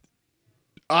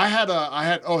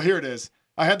it is.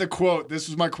 I had the quote. This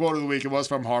was my quote of the week. It was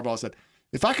from Harbaugh. It said,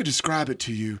 "If I could describe it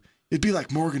to you, it'd be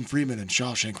like Morgan Freeman in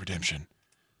Shawshank Redemption.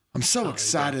 I'm so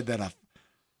excited that I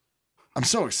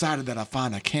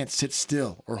find I can't sit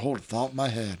still or hold a thought in my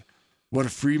head. What a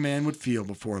free man would feel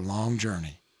before a long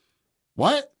journey."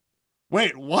 What?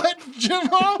 Wait, what, Jim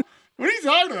Hall? What are you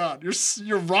talking about?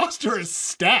 Your roster is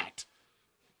stacked.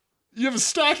 You have a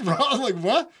stacked roster. Like,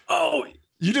 what? Oh,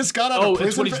 you just got out of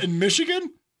prison in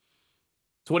Michigan?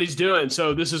 It's what he's doing.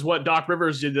 So this is what Doc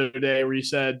Rivers did the other day, where he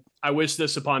said, "I wish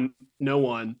this upon no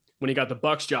one." When he got the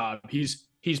Bucs job, he's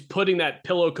putting that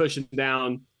pillow cushion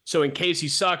down. So in case he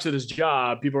sucks at his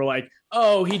job, people are like,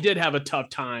 "Oh, he did have a tough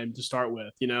time to start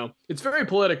with." You know, it's very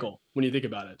political when you think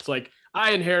about it. It's like,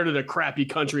 I inherited a crappy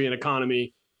country and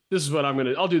economy. This is what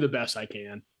I'll do the best I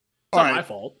can. It's not my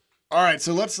fault. All right,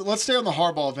 so let's stay on the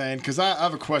Harbaugh vein because I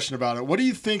have a question about it. What do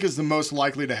you think is the most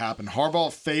likely to happen?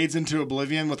 Harbaugh fades into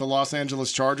oblivion with the Los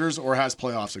Angeles Chargers or has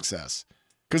playoff success?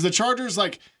 Because the Chargers,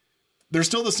 they're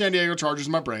still the San Diego Chargers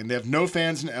in my brain. They have no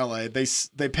fans in LA. They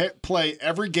play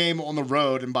every game on the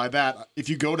road, and by that, if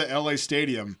you go to LA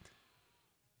Stadium,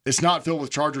 it's not filled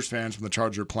with Chargers fans when the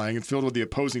Chargers are playing. It's filled with the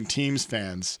opposing team's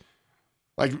fans.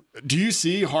 Like, do you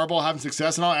see Harbaugh having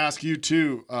success? And I'll ask you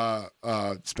too,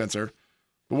 Spencer.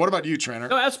 But what about you, trainer?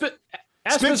 No, ask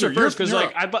Spencer first, because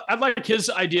I'd like his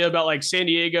idea about San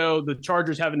Diego, the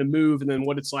Chargers having to move, and then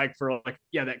what it's like for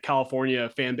that California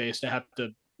fan base to have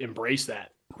to embrace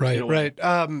that. Right.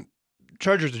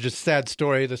 Chargers are just a sad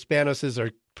story. The Spanoses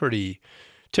are pretty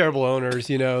terrible owners,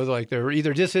 like they're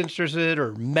either disinterested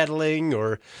or meddling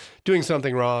or doing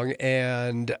something wrong.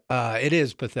 And it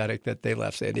is pathetic that they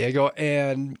left San Diego,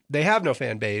 and they have no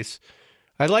fan base.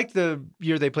 I liked the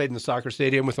year they played in the soccer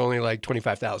stadium with only like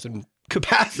 25,000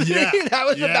 capacity. Yeah. That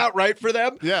was about right for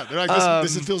them. Yeah, they're like,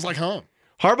 this feels like home.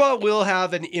 Harbaugh will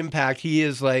have an impact. He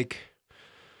is like,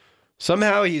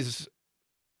 somehow he's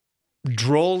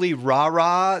drolly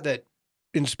rah-rah that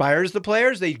inspires the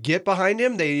players. They get behind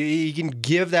him. He can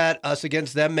give that us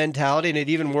against them mentality, and it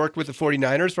even worked with the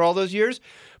 49ers for all those years.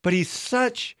 But he's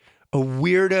such a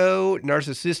weirdo,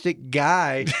 narcissistic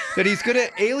guy that he's going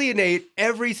to alienate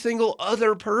every single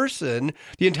other person.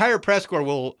 The entire press corps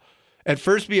will at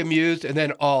first be amused and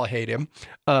then all hate him.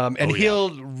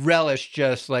 He'll relish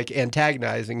just like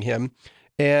antagonizing him.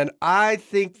 And I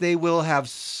think they will have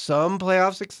some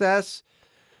playoff success,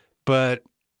 but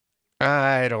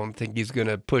I don't think he's going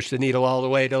to push the needle all the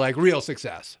way to like real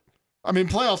success. I mean,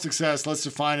 playoff success, let's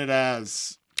define it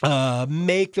as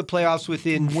make the playoffs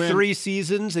within 3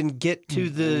 seasons and get to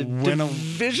the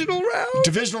divisional round.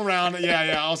 Divisional round,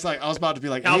 yeah. I was about to be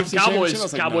like Cowboys no.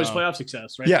 playoff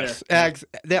success, right there.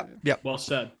 Yeah. Well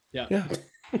said. Yeah.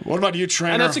 What about you,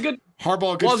 trainer? And that's a good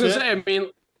Harbaugh. Good well, I was fit? gonna say, I mean,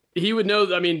 he would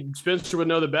know. I mean, Spencer would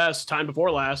know the best. Time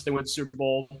before last, they went to Super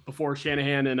Bowl before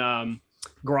Shanahan and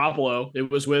Garoppolo.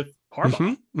 It was with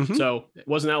Harbaugh, so it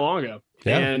wasn't that long ago.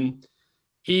 Yeah. And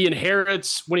he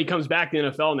inherits, when he comes back to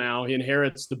the NFL now, he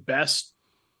inherits the best.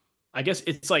 I guess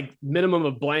it's like minimum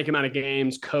of blank amount of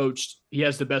games coached. He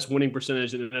has the best winning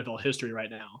percentage in NFL history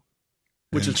right now,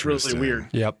 which is really weird.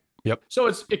 Yep. So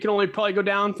it can only probably go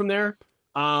down from there.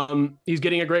 He's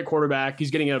getting a great quarterback. He's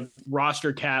getting a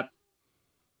roster cap,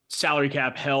 salary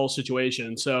cap hell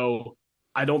situation. So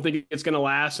I don't think it's going to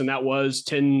last. And that was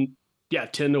 10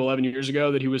 to 11 years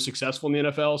ago that he was successful in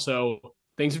the NFL. So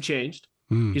things have changed.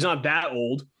 He's not that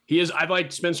old. He is. I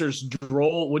like Spencer's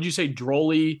droll. What'd you say?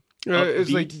 Drolly. It's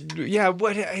like,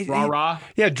 what? Rah-rah.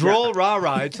 Yeah, droll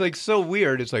rah-rah. It's like so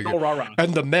weird. It's like, rah-rah.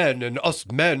 And the men and us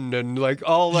men and like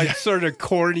all like sort of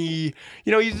corny.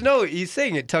 He's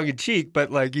saying it tongue in cheek,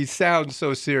 but like he sounds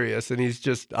so serious, and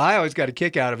I always got a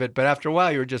kick out of it. But after a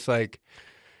while, you were just like,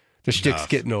 the shtick's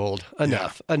getting old.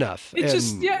 Enough.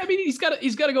 It's I mean, he's got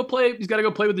to go play. He's got to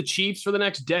go play with the Chiefs for the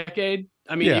next decade.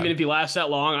 I mean, even if he lasts that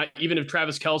long, even if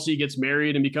Travis Kelce gets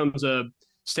married and becomes a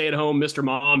stay-at-home Mr.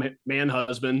 Mom man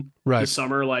husband this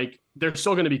summer, like they're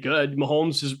still going to be good.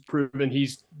 Mahomes has proven he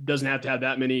doesn't have to have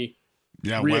that many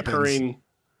reoccurring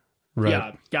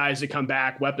guys that come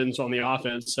back, weapons on the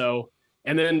offense. So,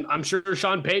 and then I'm sure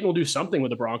Sean Payton will do something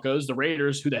with the Broncos. The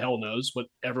Raiders, who the hell knows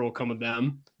whatever will come of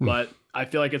them. But I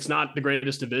feel like it's not the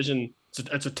greatest division.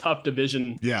 It's a tough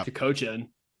division to coach in.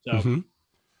 So.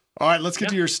 All right, let's get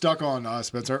to your stuck on,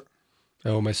 Spencer.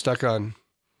 Oh, my stuck on.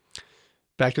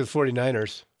 Back to the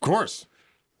 49ers. Of course.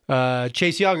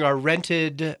 Chase Young, our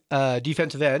rented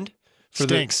defensive end.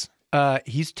 Stinks.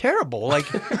 He's terrible. Like,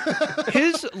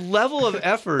 his level of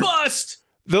effort. Bust!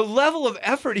 The level of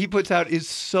effort he puts out is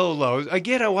so low.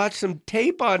 Again, I watched some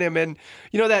tape on him, and,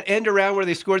 that end around where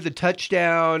they scored the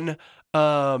touchdown,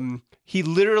 he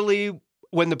literally,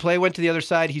 when the play went to the other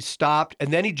side, he stopped,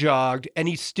 and then he jogged, and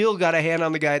he still got a hand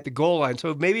on the guy at the goal line.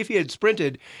 So maybe if he had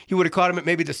sprinted, he would have caught him at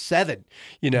maybe the 7,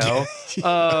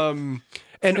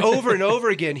 And over and over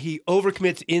again, he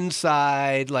overcommits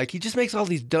inside. Like, he just makes all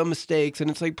these dumb mistakes, and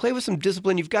it's like, play with some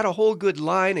discipline. You've got a whole good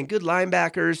line and good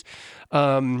linebackers.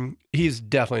 He's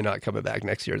definitely not coming back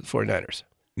next year at the 49ers.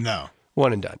 No.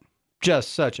 One and done.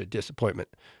 Just such a disappointment.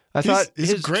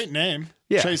 He's a great name,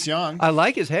 Chase Young. I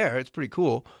like his hair. It's pretty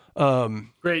cool.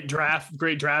 Great draft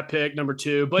pick, number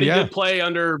 2. But he did play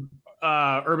under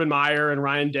Urban Meyer and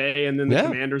Ryan Day, and then the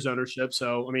Commanders' ownership.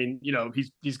 So I mean,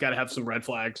 he's got to have some red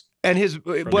flags. And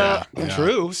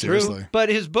true. Seriously. But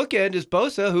his bookend is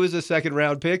Bosa, who is a second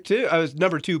round pick too. I was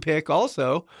number 2 pick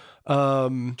also.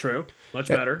 True, much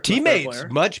better. Teammates,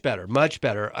 much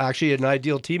better. Actually, an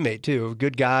ideal teammate too. A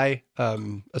good guy.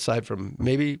 Aside from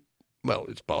maybe. Well,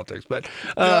 it's politics, but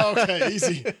okay,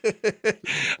 easy.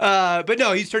 But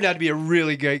no, he's turned out to be a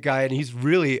really great guy, and he's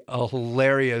really a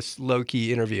hilarious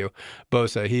low-key interview.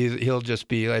 Bosa, he'll just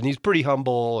be, and he's pretty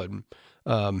humble and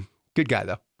good guy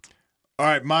though. All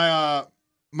right,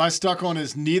 my stuck on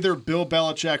is neither Bill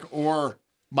Belichick or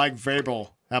Mike Vrabel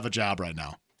have a job right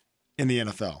now in the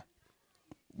NFL.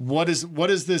 What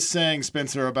is this saying,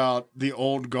 Spencer, about the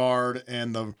old guard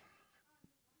and the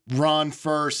run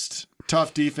first?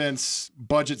 Tough defense,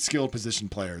 budget, skilled position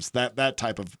players. That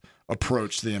type of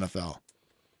approach to the NFL.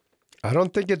 I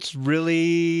don't think it's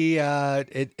really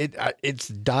it's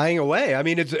dying away. I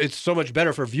mean, it's so much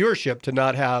better for viewership to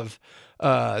not have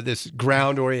this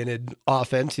ground-oriented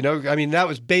offense. You know, I mean, that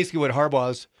was basically what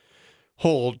Harbaugh's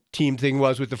whole team thing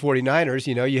was with the 49ers.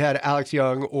 You know, you had Alex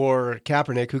Young or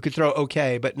Kaepernick who could throw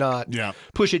okay, but not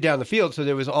push it down the field. So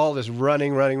there was all this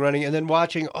running, and then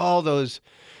watching all those.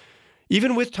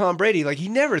 Even with Tom Brady, like he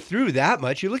never threw that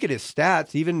much. You look at his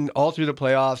stats, even all through the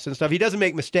playoffs and stuff. He doesn't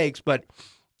make mistakes, but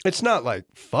it's not like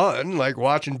fun, like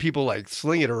watching people like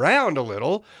sling it around a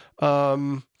little.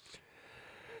 I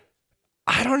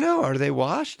don't know. Are they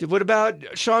washed? What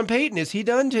about Sean Payton? Is he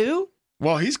done too?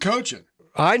 Well, he's coaching.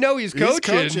 I know he's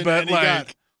coaching, but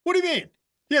like, what do you mean?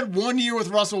 He had 1 year with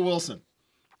Russell Wilson.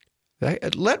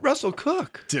 Let Russell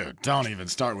cook. Dude, don't even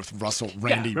start with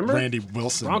Randy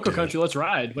Wilson. Bronco Country, let's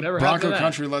ride. Whatever happened to Bronco that?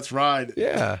 Country, let's ride.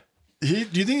 Yeah. Do you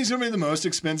think he's going to be the most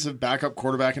expensive backup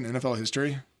quarterback in NFL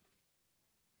history?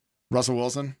 Russell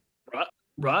Wilson?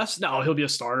 Russ? No, he'll be a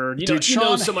starter.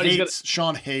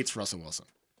 Sean hates Russell Wilson.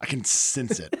 I can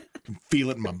sense it. I can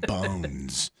feel it in my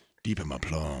bones, deep in my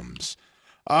plums.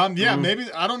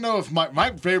 Maybe. I don't know if Mike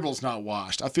Vrabel's not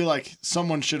washed. I feel like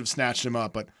someone should have snatched him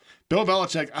up, but Bill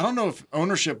Belichick, I don't know if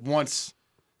ownership wants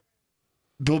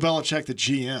Bill Belichick the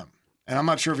GM, and I'm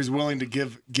not sure if he's willing to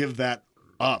give that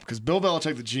up because Bill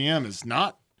Belichick the GM is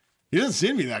not. He doesn't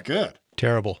seem to be that good.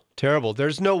 Terrible.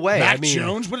 There's no way. Mac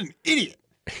Jones, what an idiot.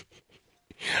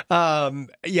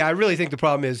 I really think the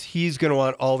problem is he's going to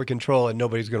want all the control and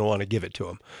nobody's going to want to give it to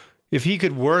him. If he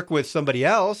could work with somebody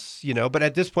else, you know, but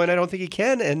at this point I don't think he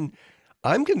can, and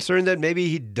I'm concerned that maybe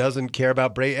he doesn't care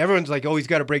about break. Everyone's like, "Oh, he's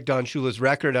got to break Don Shula's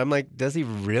record." I'm like, "Does he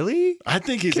really?" I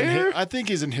think he's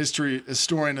an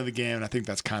historian of the game, and I think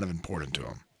that's kind of important to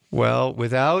him. Well,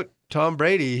 without Tom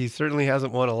Brady, he certainly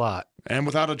hasn't won a lot, and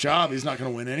without a job, he's not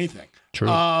going to win anything. True.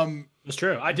 It's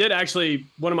true. I did actually.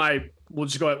 We'll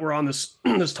just go. We're on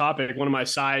this topic. One of my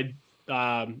side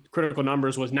critical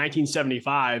numbers was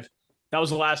 1975. That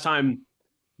was the last time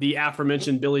the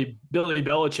aforementioned Billy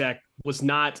Belichick was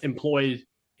not employed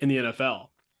in the NFL,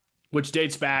 which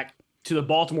dates back to the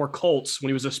Baltimore Colts when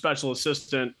he was a special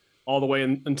assistant all the way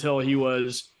until he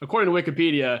was, according to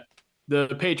Wikipedia,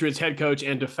 the Patriots head coach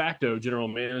and de facto general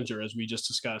manager, as we just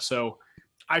discussed. So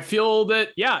I feel that,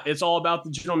 it's all about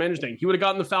the general manager thing. He would have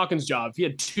gotten the Falcons job.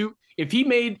 If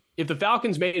the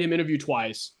Falcons made him interview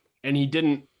twice and he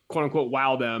didn't, quote unquote,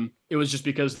 wow them, it was just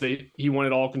because he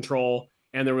wanted all control.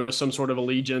 And there was some sort of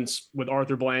allegiance with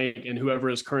Arthur Blank and whoever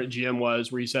his current GM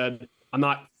was, where he said, "I'm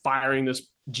not firing this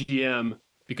GM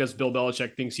because Bill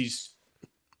Belichick thinks he's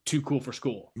too cool for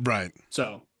school." Right.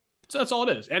 So that's all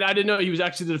it is. And I didn't know he was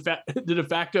actually the de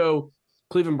facto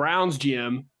Cleveland Browns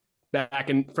GM back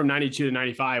from 92 to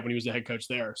 95 when he was the head coach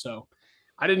there. So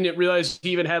I didn't realize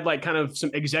he even had like kind of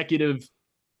some executive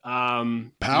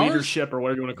leadership or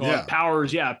whatever you want to call it.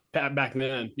 Powers. Yeah. Back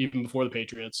then, even before the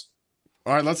Patriots.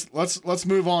 All right, let's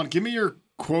move on. Give me your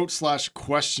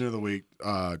quote/question of the week,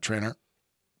 trainer.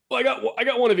 Well, I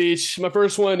got one of each. My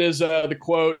first one is the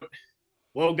quote,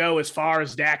 "We'll go as far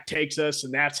as Dak takes us,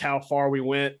 and that's how far we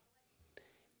went."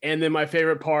 And then my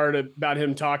favorite part about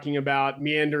him talking about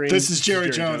meandering. This is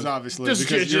Jerry Jones, obviously. Just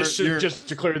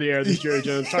to clear the air, this is Jerry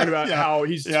Jones talking about how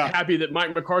he's happy that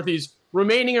Mike McCarthy's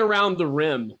remaining around the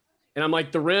rim. And I'm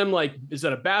like, the rim, like, is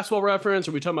that a basketball reference?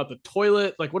 Are we talking about the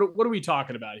toilet? Like, what are we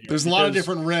talking about here? There's a lot of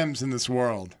different rims in this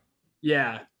world.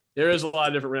 Yeah, there is a lot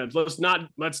of different rims.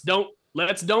 Let's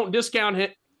don't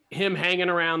discount him hanging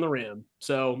around the rim.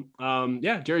 So,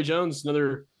 Jerry Jones,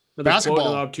 another basketball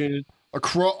quote, opportunity.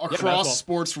 Across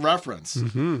sports reference.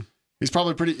 Mm-hmm. He's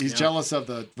probably jealous of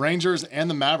the Rangers and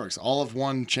the Mavericks. All have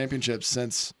won championships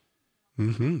since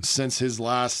his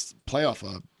last playoff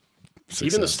success.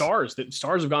 Even the Stars. The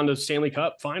Stars have gone to Stanley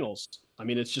Cup finals. I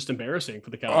mean, it's just embarrassing for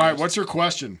the Cowboys. All right, what's your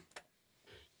question?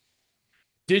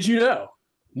 Did you know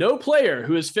no player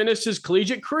who has finished his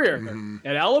collegiate career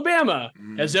at Alabama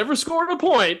has ever scored a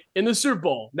point in the Super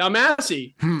Bowl? Now,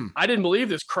 Massey, I didn't believe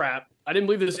this crap. I didn't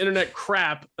believe this internet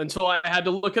crap until I had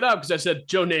to look it up because I said,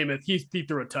 Joe Namath, he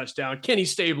threw a touchdown. Kenny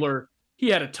Stabler, he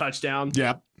had a touchdown.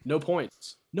 Yep. No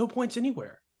points. No points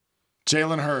anywhere.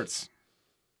 Jalen Hurts.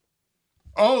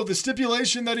 Oh, the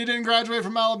stipulation that he didn't graduate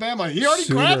from Alabama. He already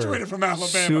graduated from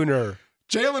Alabama.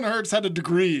 Jalen Hurts has a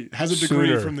degree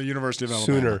from the University of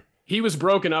Alabama. He was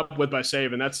broken up with by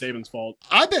Saban. That's Saban's fault.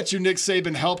 I bet you Nick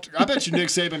Saban helped. I bet you Nick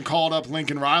Saban called up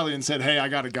Lincoln Riley and said, "Hey, I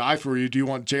got a guy for you. Do you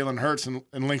want Jalen Hurts?" And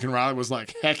Lincoln Riley was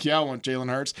like, "Heck yeah, I want Jalen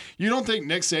Hurts." You don't think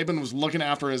Nick Saban was looking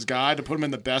after his guy to put him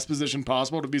in the best position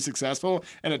possible to be successful?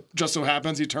 And it just so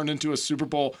happens he turned into a Super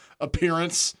Bowl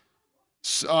appearance,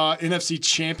 NFC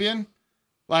champion.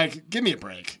 Like, give me a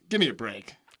break. Give me a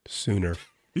break. Sooner.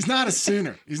 He's not a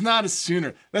Sooner. He's not a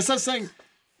Sooner. That's not saying.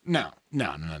 No.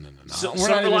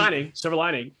 Silver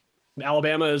lining.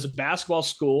 Alabama is a basketball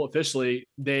school officially.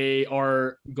 They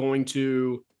are going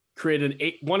to create an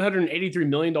 $183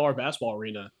 million basketball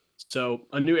arena. So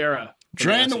a new era.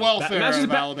 Drain the welfare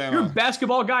of Alabama. You're a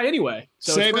basketball guy anyway.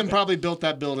 So Saban probably built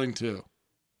that building too.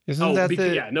 Isn't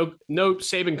that no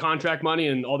Saban contract money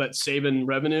and all that Saban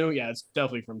revenue. Yeah, it's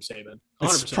definitely from Saban.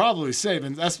 100%. It's probably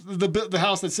Saban. That's the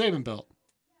house that Saban built.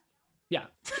 Yeah.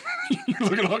 You're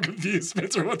looking all confused,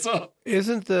 Spencer. What's up?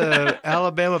 Isn't the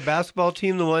Alabama basketball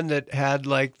team the one that had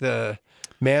like the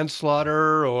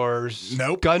manslaughter or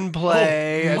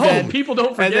gunplay? And then people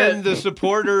don't forget. And then the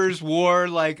supporters wore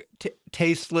like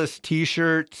tasteless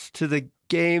T-shirts to the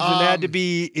games and had to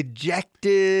be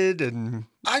ejected. And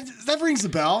that rings a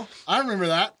bell. I remember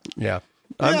that. Yeah.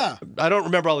 Yeah. I don't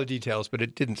remember all the details, but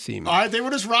it didn't seem. They were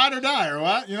just ride or die, or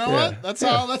what? You know what? That's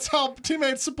how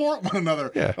teammates support one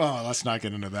another. Yeah. Oh, let's not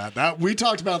get into that. We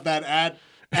talked about that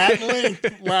at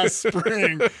length last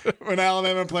spring when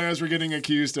Alabama players were getting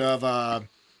accused of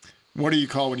what do you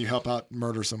call when you help out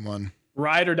murder someone?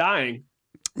 Ride or dying.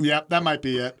 Yep, that might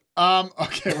be it.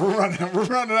 Okay, we're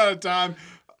running out of time.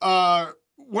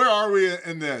 Where are we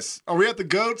in this? Are we at the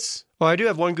GOATs? Well, I do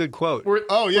have one good quote.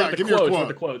 Give me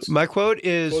your quote. My quote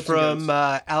is from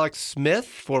Alex Smith,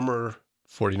 former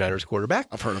 49ers quarterback.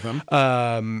 I've heard of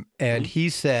him. And he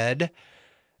said,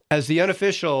 as the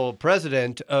unofficial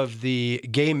president of the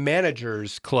Game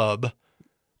Managers Club,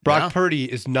 Brock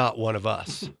Purdy is not one of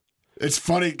us. It's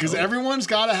funny because everyone's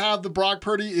got to have the Brock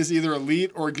Purdy is either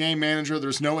elite or game manager.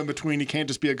 There's no in between. He can't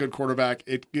just be a good quarterback.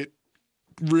 It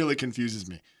really confuses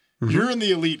me. Mm-hmm. You're in the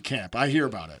elite camp. I hear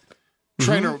about it.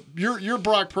 Trainer, your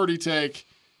Brock Purdy take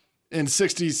in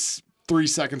 63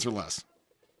 seconds or less.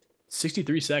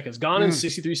 63 seconds. Gone in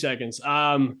 63 seconds.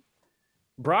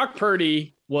 Brock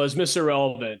Purdy was Mr.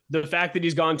 Irrelevant. The fact that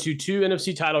he's gone to 2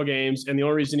 NFC title games, and the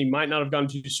only reason he might not have gone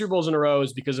to 2 Super Bowls in a row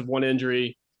is because of one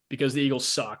injury, because the Eagles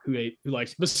suck. Who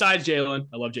likes, besides Jalen.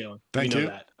 I love Jalen. Thank you.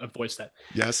 That. I've voiced that.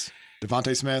 Yes.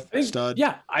 Devontae Smith, stud.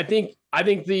 Yeah, I think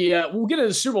the we'll get into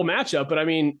the Super Bowl matchup, but I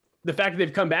mean, the fact that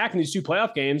they've come back in these 2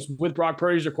 playoff games with Brock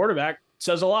Purdy as their quarterback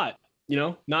says a lot. You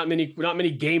know, not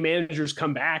many game managers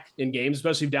come back in games,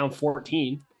 especially down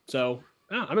 14. So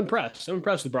I'm impressed. I'm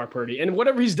impressed with Brock Purdy. And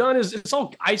whatever he's done it's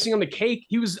all icing on the cake.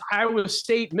 He was Iowa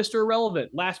State Mr.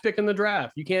 Irrelevant, last pick in the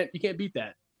draft. You can't beat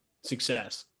that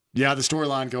success. Yeah, the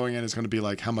storyline going in is going to be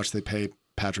like how much they pay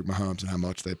Patrick Mahomes and how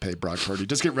much they pay Brock Purdy.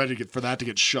 Just get ready for that to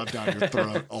get shoved down your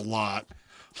throat a lot.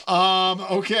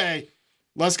 Okay.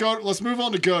 Let's go. Let's move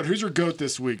on to GOAT. Who's your GOAT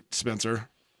this week, Spencer?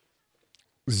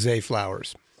 Zay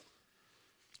Flowers.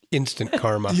 Instant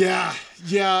karma. Yeah.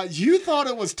 You thought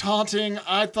it was taunting.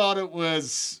 I thought it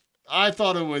was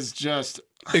just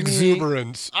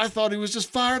exuberance. I thought he was just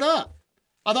fired up.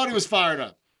 I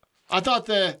thought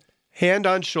the hand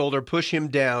on shoulder, push him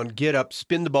down, get up,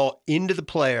 spin the ball into the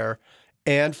player,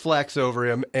 and flex over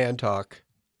him and talk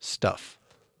stuff.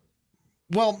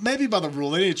 Well, maybe by the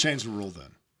rule. They need to change the rule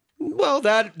then. Well,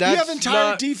 that's you have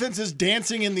entire defenses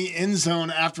dancing in the end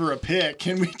zone after a pick.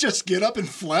 Can we just get up and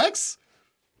flex?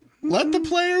 Let the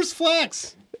players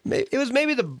flex. It was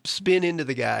maybe the spin into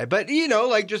the guy, but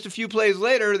like just a few plays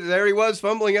later, there he was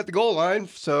fumbling at the goal line.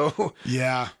 So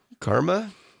yeah,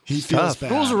 karma. He feels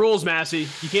bad. Rules are rules, Massey.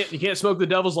 You can't smoke the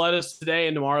devil's lettuce today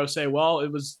and tomorrow say, well,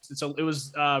 it was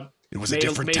a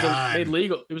different time. Made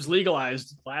legal. It was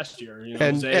legalized last year.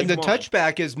 And the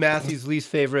touchback is Matthew's least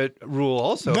favorite rule.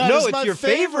 Also, it's your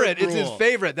favorite. It's his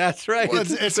favorite. That's right. Well,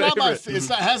 it's not my. It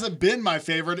hasn't been my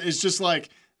favorite. It's just like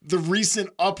the recent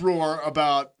uproar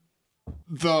about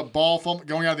the ball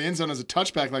going out of the end zone as a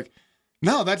touchback. Like,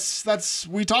 no, that's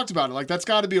we talked about it. Like, that's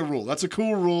got to be a rule. That's a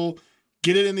cool rule.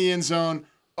 Get it in the end zone.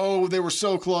 Oh, they were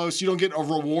so close. You don't get a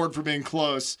reward for being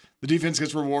close. The defense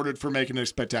gets rewarded for making a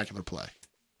spectacular play.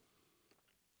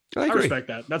 I respect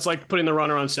that. That's like putting the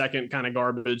runner on second kind of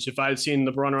garbage. If I had seen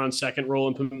the runner on second rule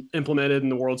implemented in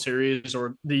the World Series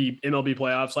or the MLB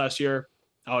playoffs last year,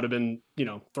 I would have been,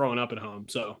 throwing up at home.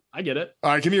 So I get it.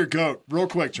 All right, give me your GOAT real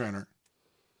quick, trainer.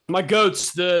 My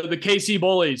GOATs, the KC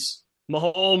bullies,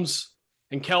 Mahomes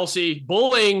and Kelsey,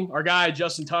 bullying our guy,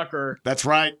 Justin Tucker. That's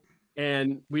right.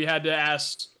 And we had to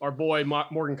ask our boy,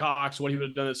 Morgan Cox, what he would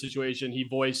have done in that situation. He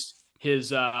voiced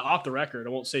his off the record. I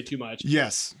won't say too much.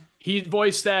 Yes. He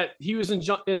voiced that he was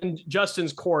in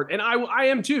Justin's court, and I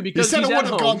am too, because he said it wouldn't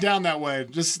have gone down that way.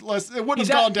 It wouldn't have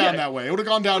gone down that way. It would have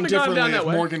gone down differently if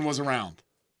Morgan was around.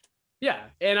 Yeah,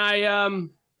 and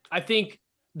I think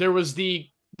there was the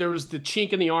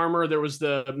chink in the armor. There was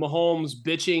the Mahomes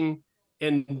bitching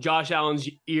in Josh Allen's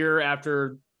ear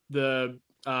after the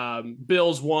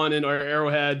Bills won in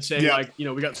Arrowhead, saying Yeah. like,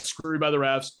 we got screwed by the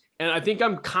refs. And I think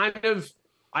I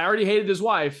already hated his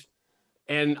wife,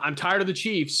 and I'm tired of the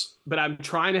Chiefs, but I'm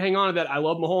trying to hang on to that. I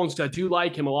love Mahomes because I do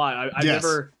like him a lot.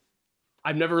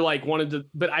 I've never like wanted to,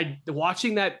 but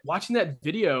watching that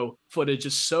video footage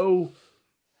is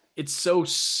it's so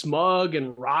smug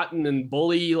and rotten and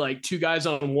bully, like two guys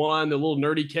on one, the little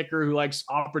nerdy kicker who likes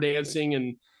opera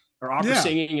dancing or opera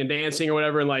singing and dancing or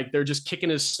whatever. And like, they're just kicking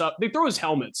his stuff. They throw his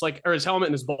helmets, or his helmet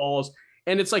and his balls.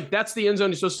 And it's like, that's the end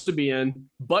zone you're supposed to be in.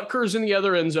 Butker's in the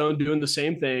other end zone doing the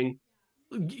same thing.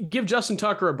 Give Justin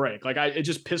Tucker a break. Like it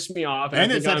just pissed me off.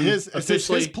 And it's at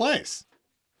his place.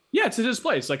 Yeah, it's at his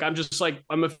place. Like,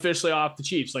 I'm officially off the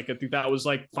Chiefs. Like, I think that was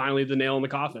like finally the nail in the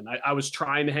coffin. I was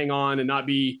trying to hang on and not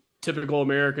be typical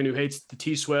American who hates the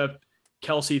T Swift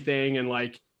Kelsey thing and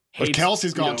like hates. But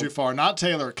Kelsey's gone too far. Not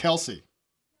Taylor, Kelsey.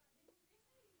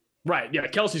 Right. Yeah,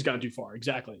 Kelsey's gone too far.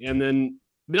 Exactly. And then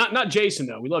not Jason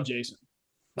though. We love Jason.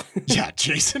 Yeah,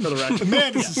 Jason. For the record.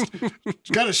 Man, he's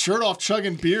got his shirt off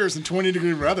chugging beers in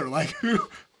 20-degree weather. Like,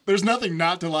 there's nothing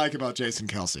not to like about Jason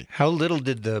Kelsey. How little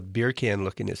did the beer can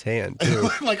look in his hand, too?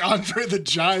 Like Andre the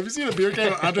Giant. Have you seen a beer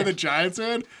can with Andre the Giant's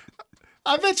hand?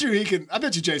 I bet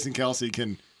you Jason Kelsey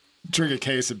can drink a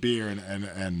case of beer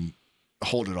and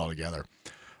hold it all together.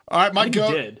 All right, my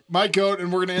goat,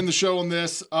 and we're going to end the show on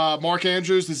this. Mark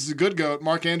Andrews, this is a good goat.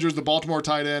 Mark Andrews, the Baltimore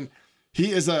tight end.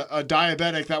 He is a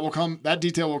diabetic. That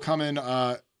detail will come in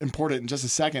important in just a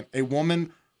second. A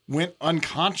woman went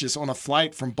unconscious on a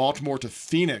flight from Baltimore to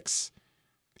Phoenix.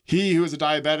 He, who is a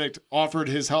diabetic, offered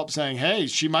his help, saying, "Hey,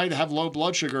 she might have low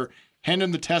blood sugar."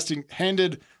 Handed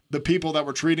the people that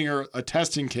were treating her a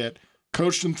testing kit,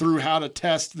 coached them through how to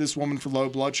test this woman for low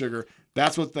blood sugar.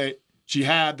 That's what she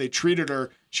had. They treated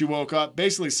her. She woke up,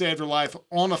 basically saved her life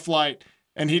on a flight,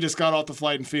 and he just got off the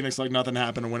flight in Phoenix like nothing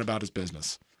happened and went about his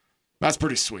business. That's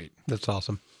pretty sweet. That's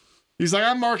awesome. He's like,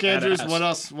 I'm Mark Andrews. What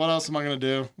else am I gonna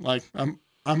do? Like, I'm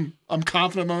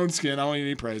confident in my own skin. I don't need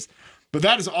any praise. But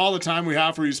that is all the time we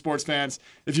have for you sports fans.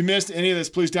 If you missed any of this,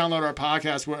 please download our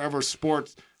podcast wherever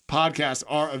sports podcasts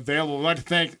are available. We'd like to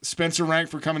thank Spencer Rank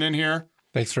for coming in here.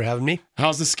 Thanks for having me.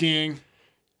 How's the skiing?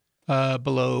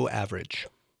 Below average.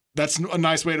 That's a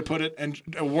nice way to put it. And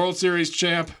a World Series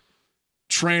champ,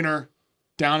 trainer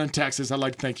down in Texas, I'd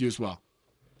like to thank you as well.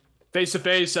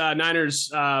 Face-to-face, Niners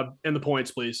and the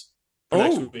points, please.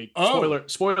 Next week.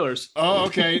 Spoilers. Oh,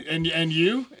 okay. And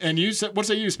you? And you? What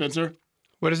say you, Spencer?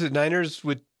 What is it, Niners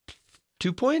with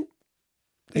 2 point?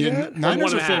 Yeah,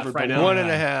 Niners are favored right now.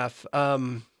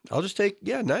 1.5. I'll just take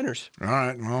Niners. All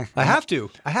right. Well, I have to.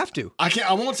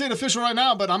 I won't say it official right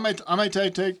now, but I might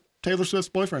take Taylor Swift's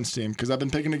boyfriend's team because I've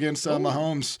been picking against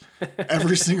Mahomes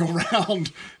every single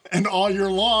round and all year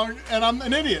long, and I'm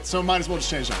an idiot, so might as well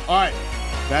just change that. All right.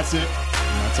 That's it.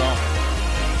 And that's all.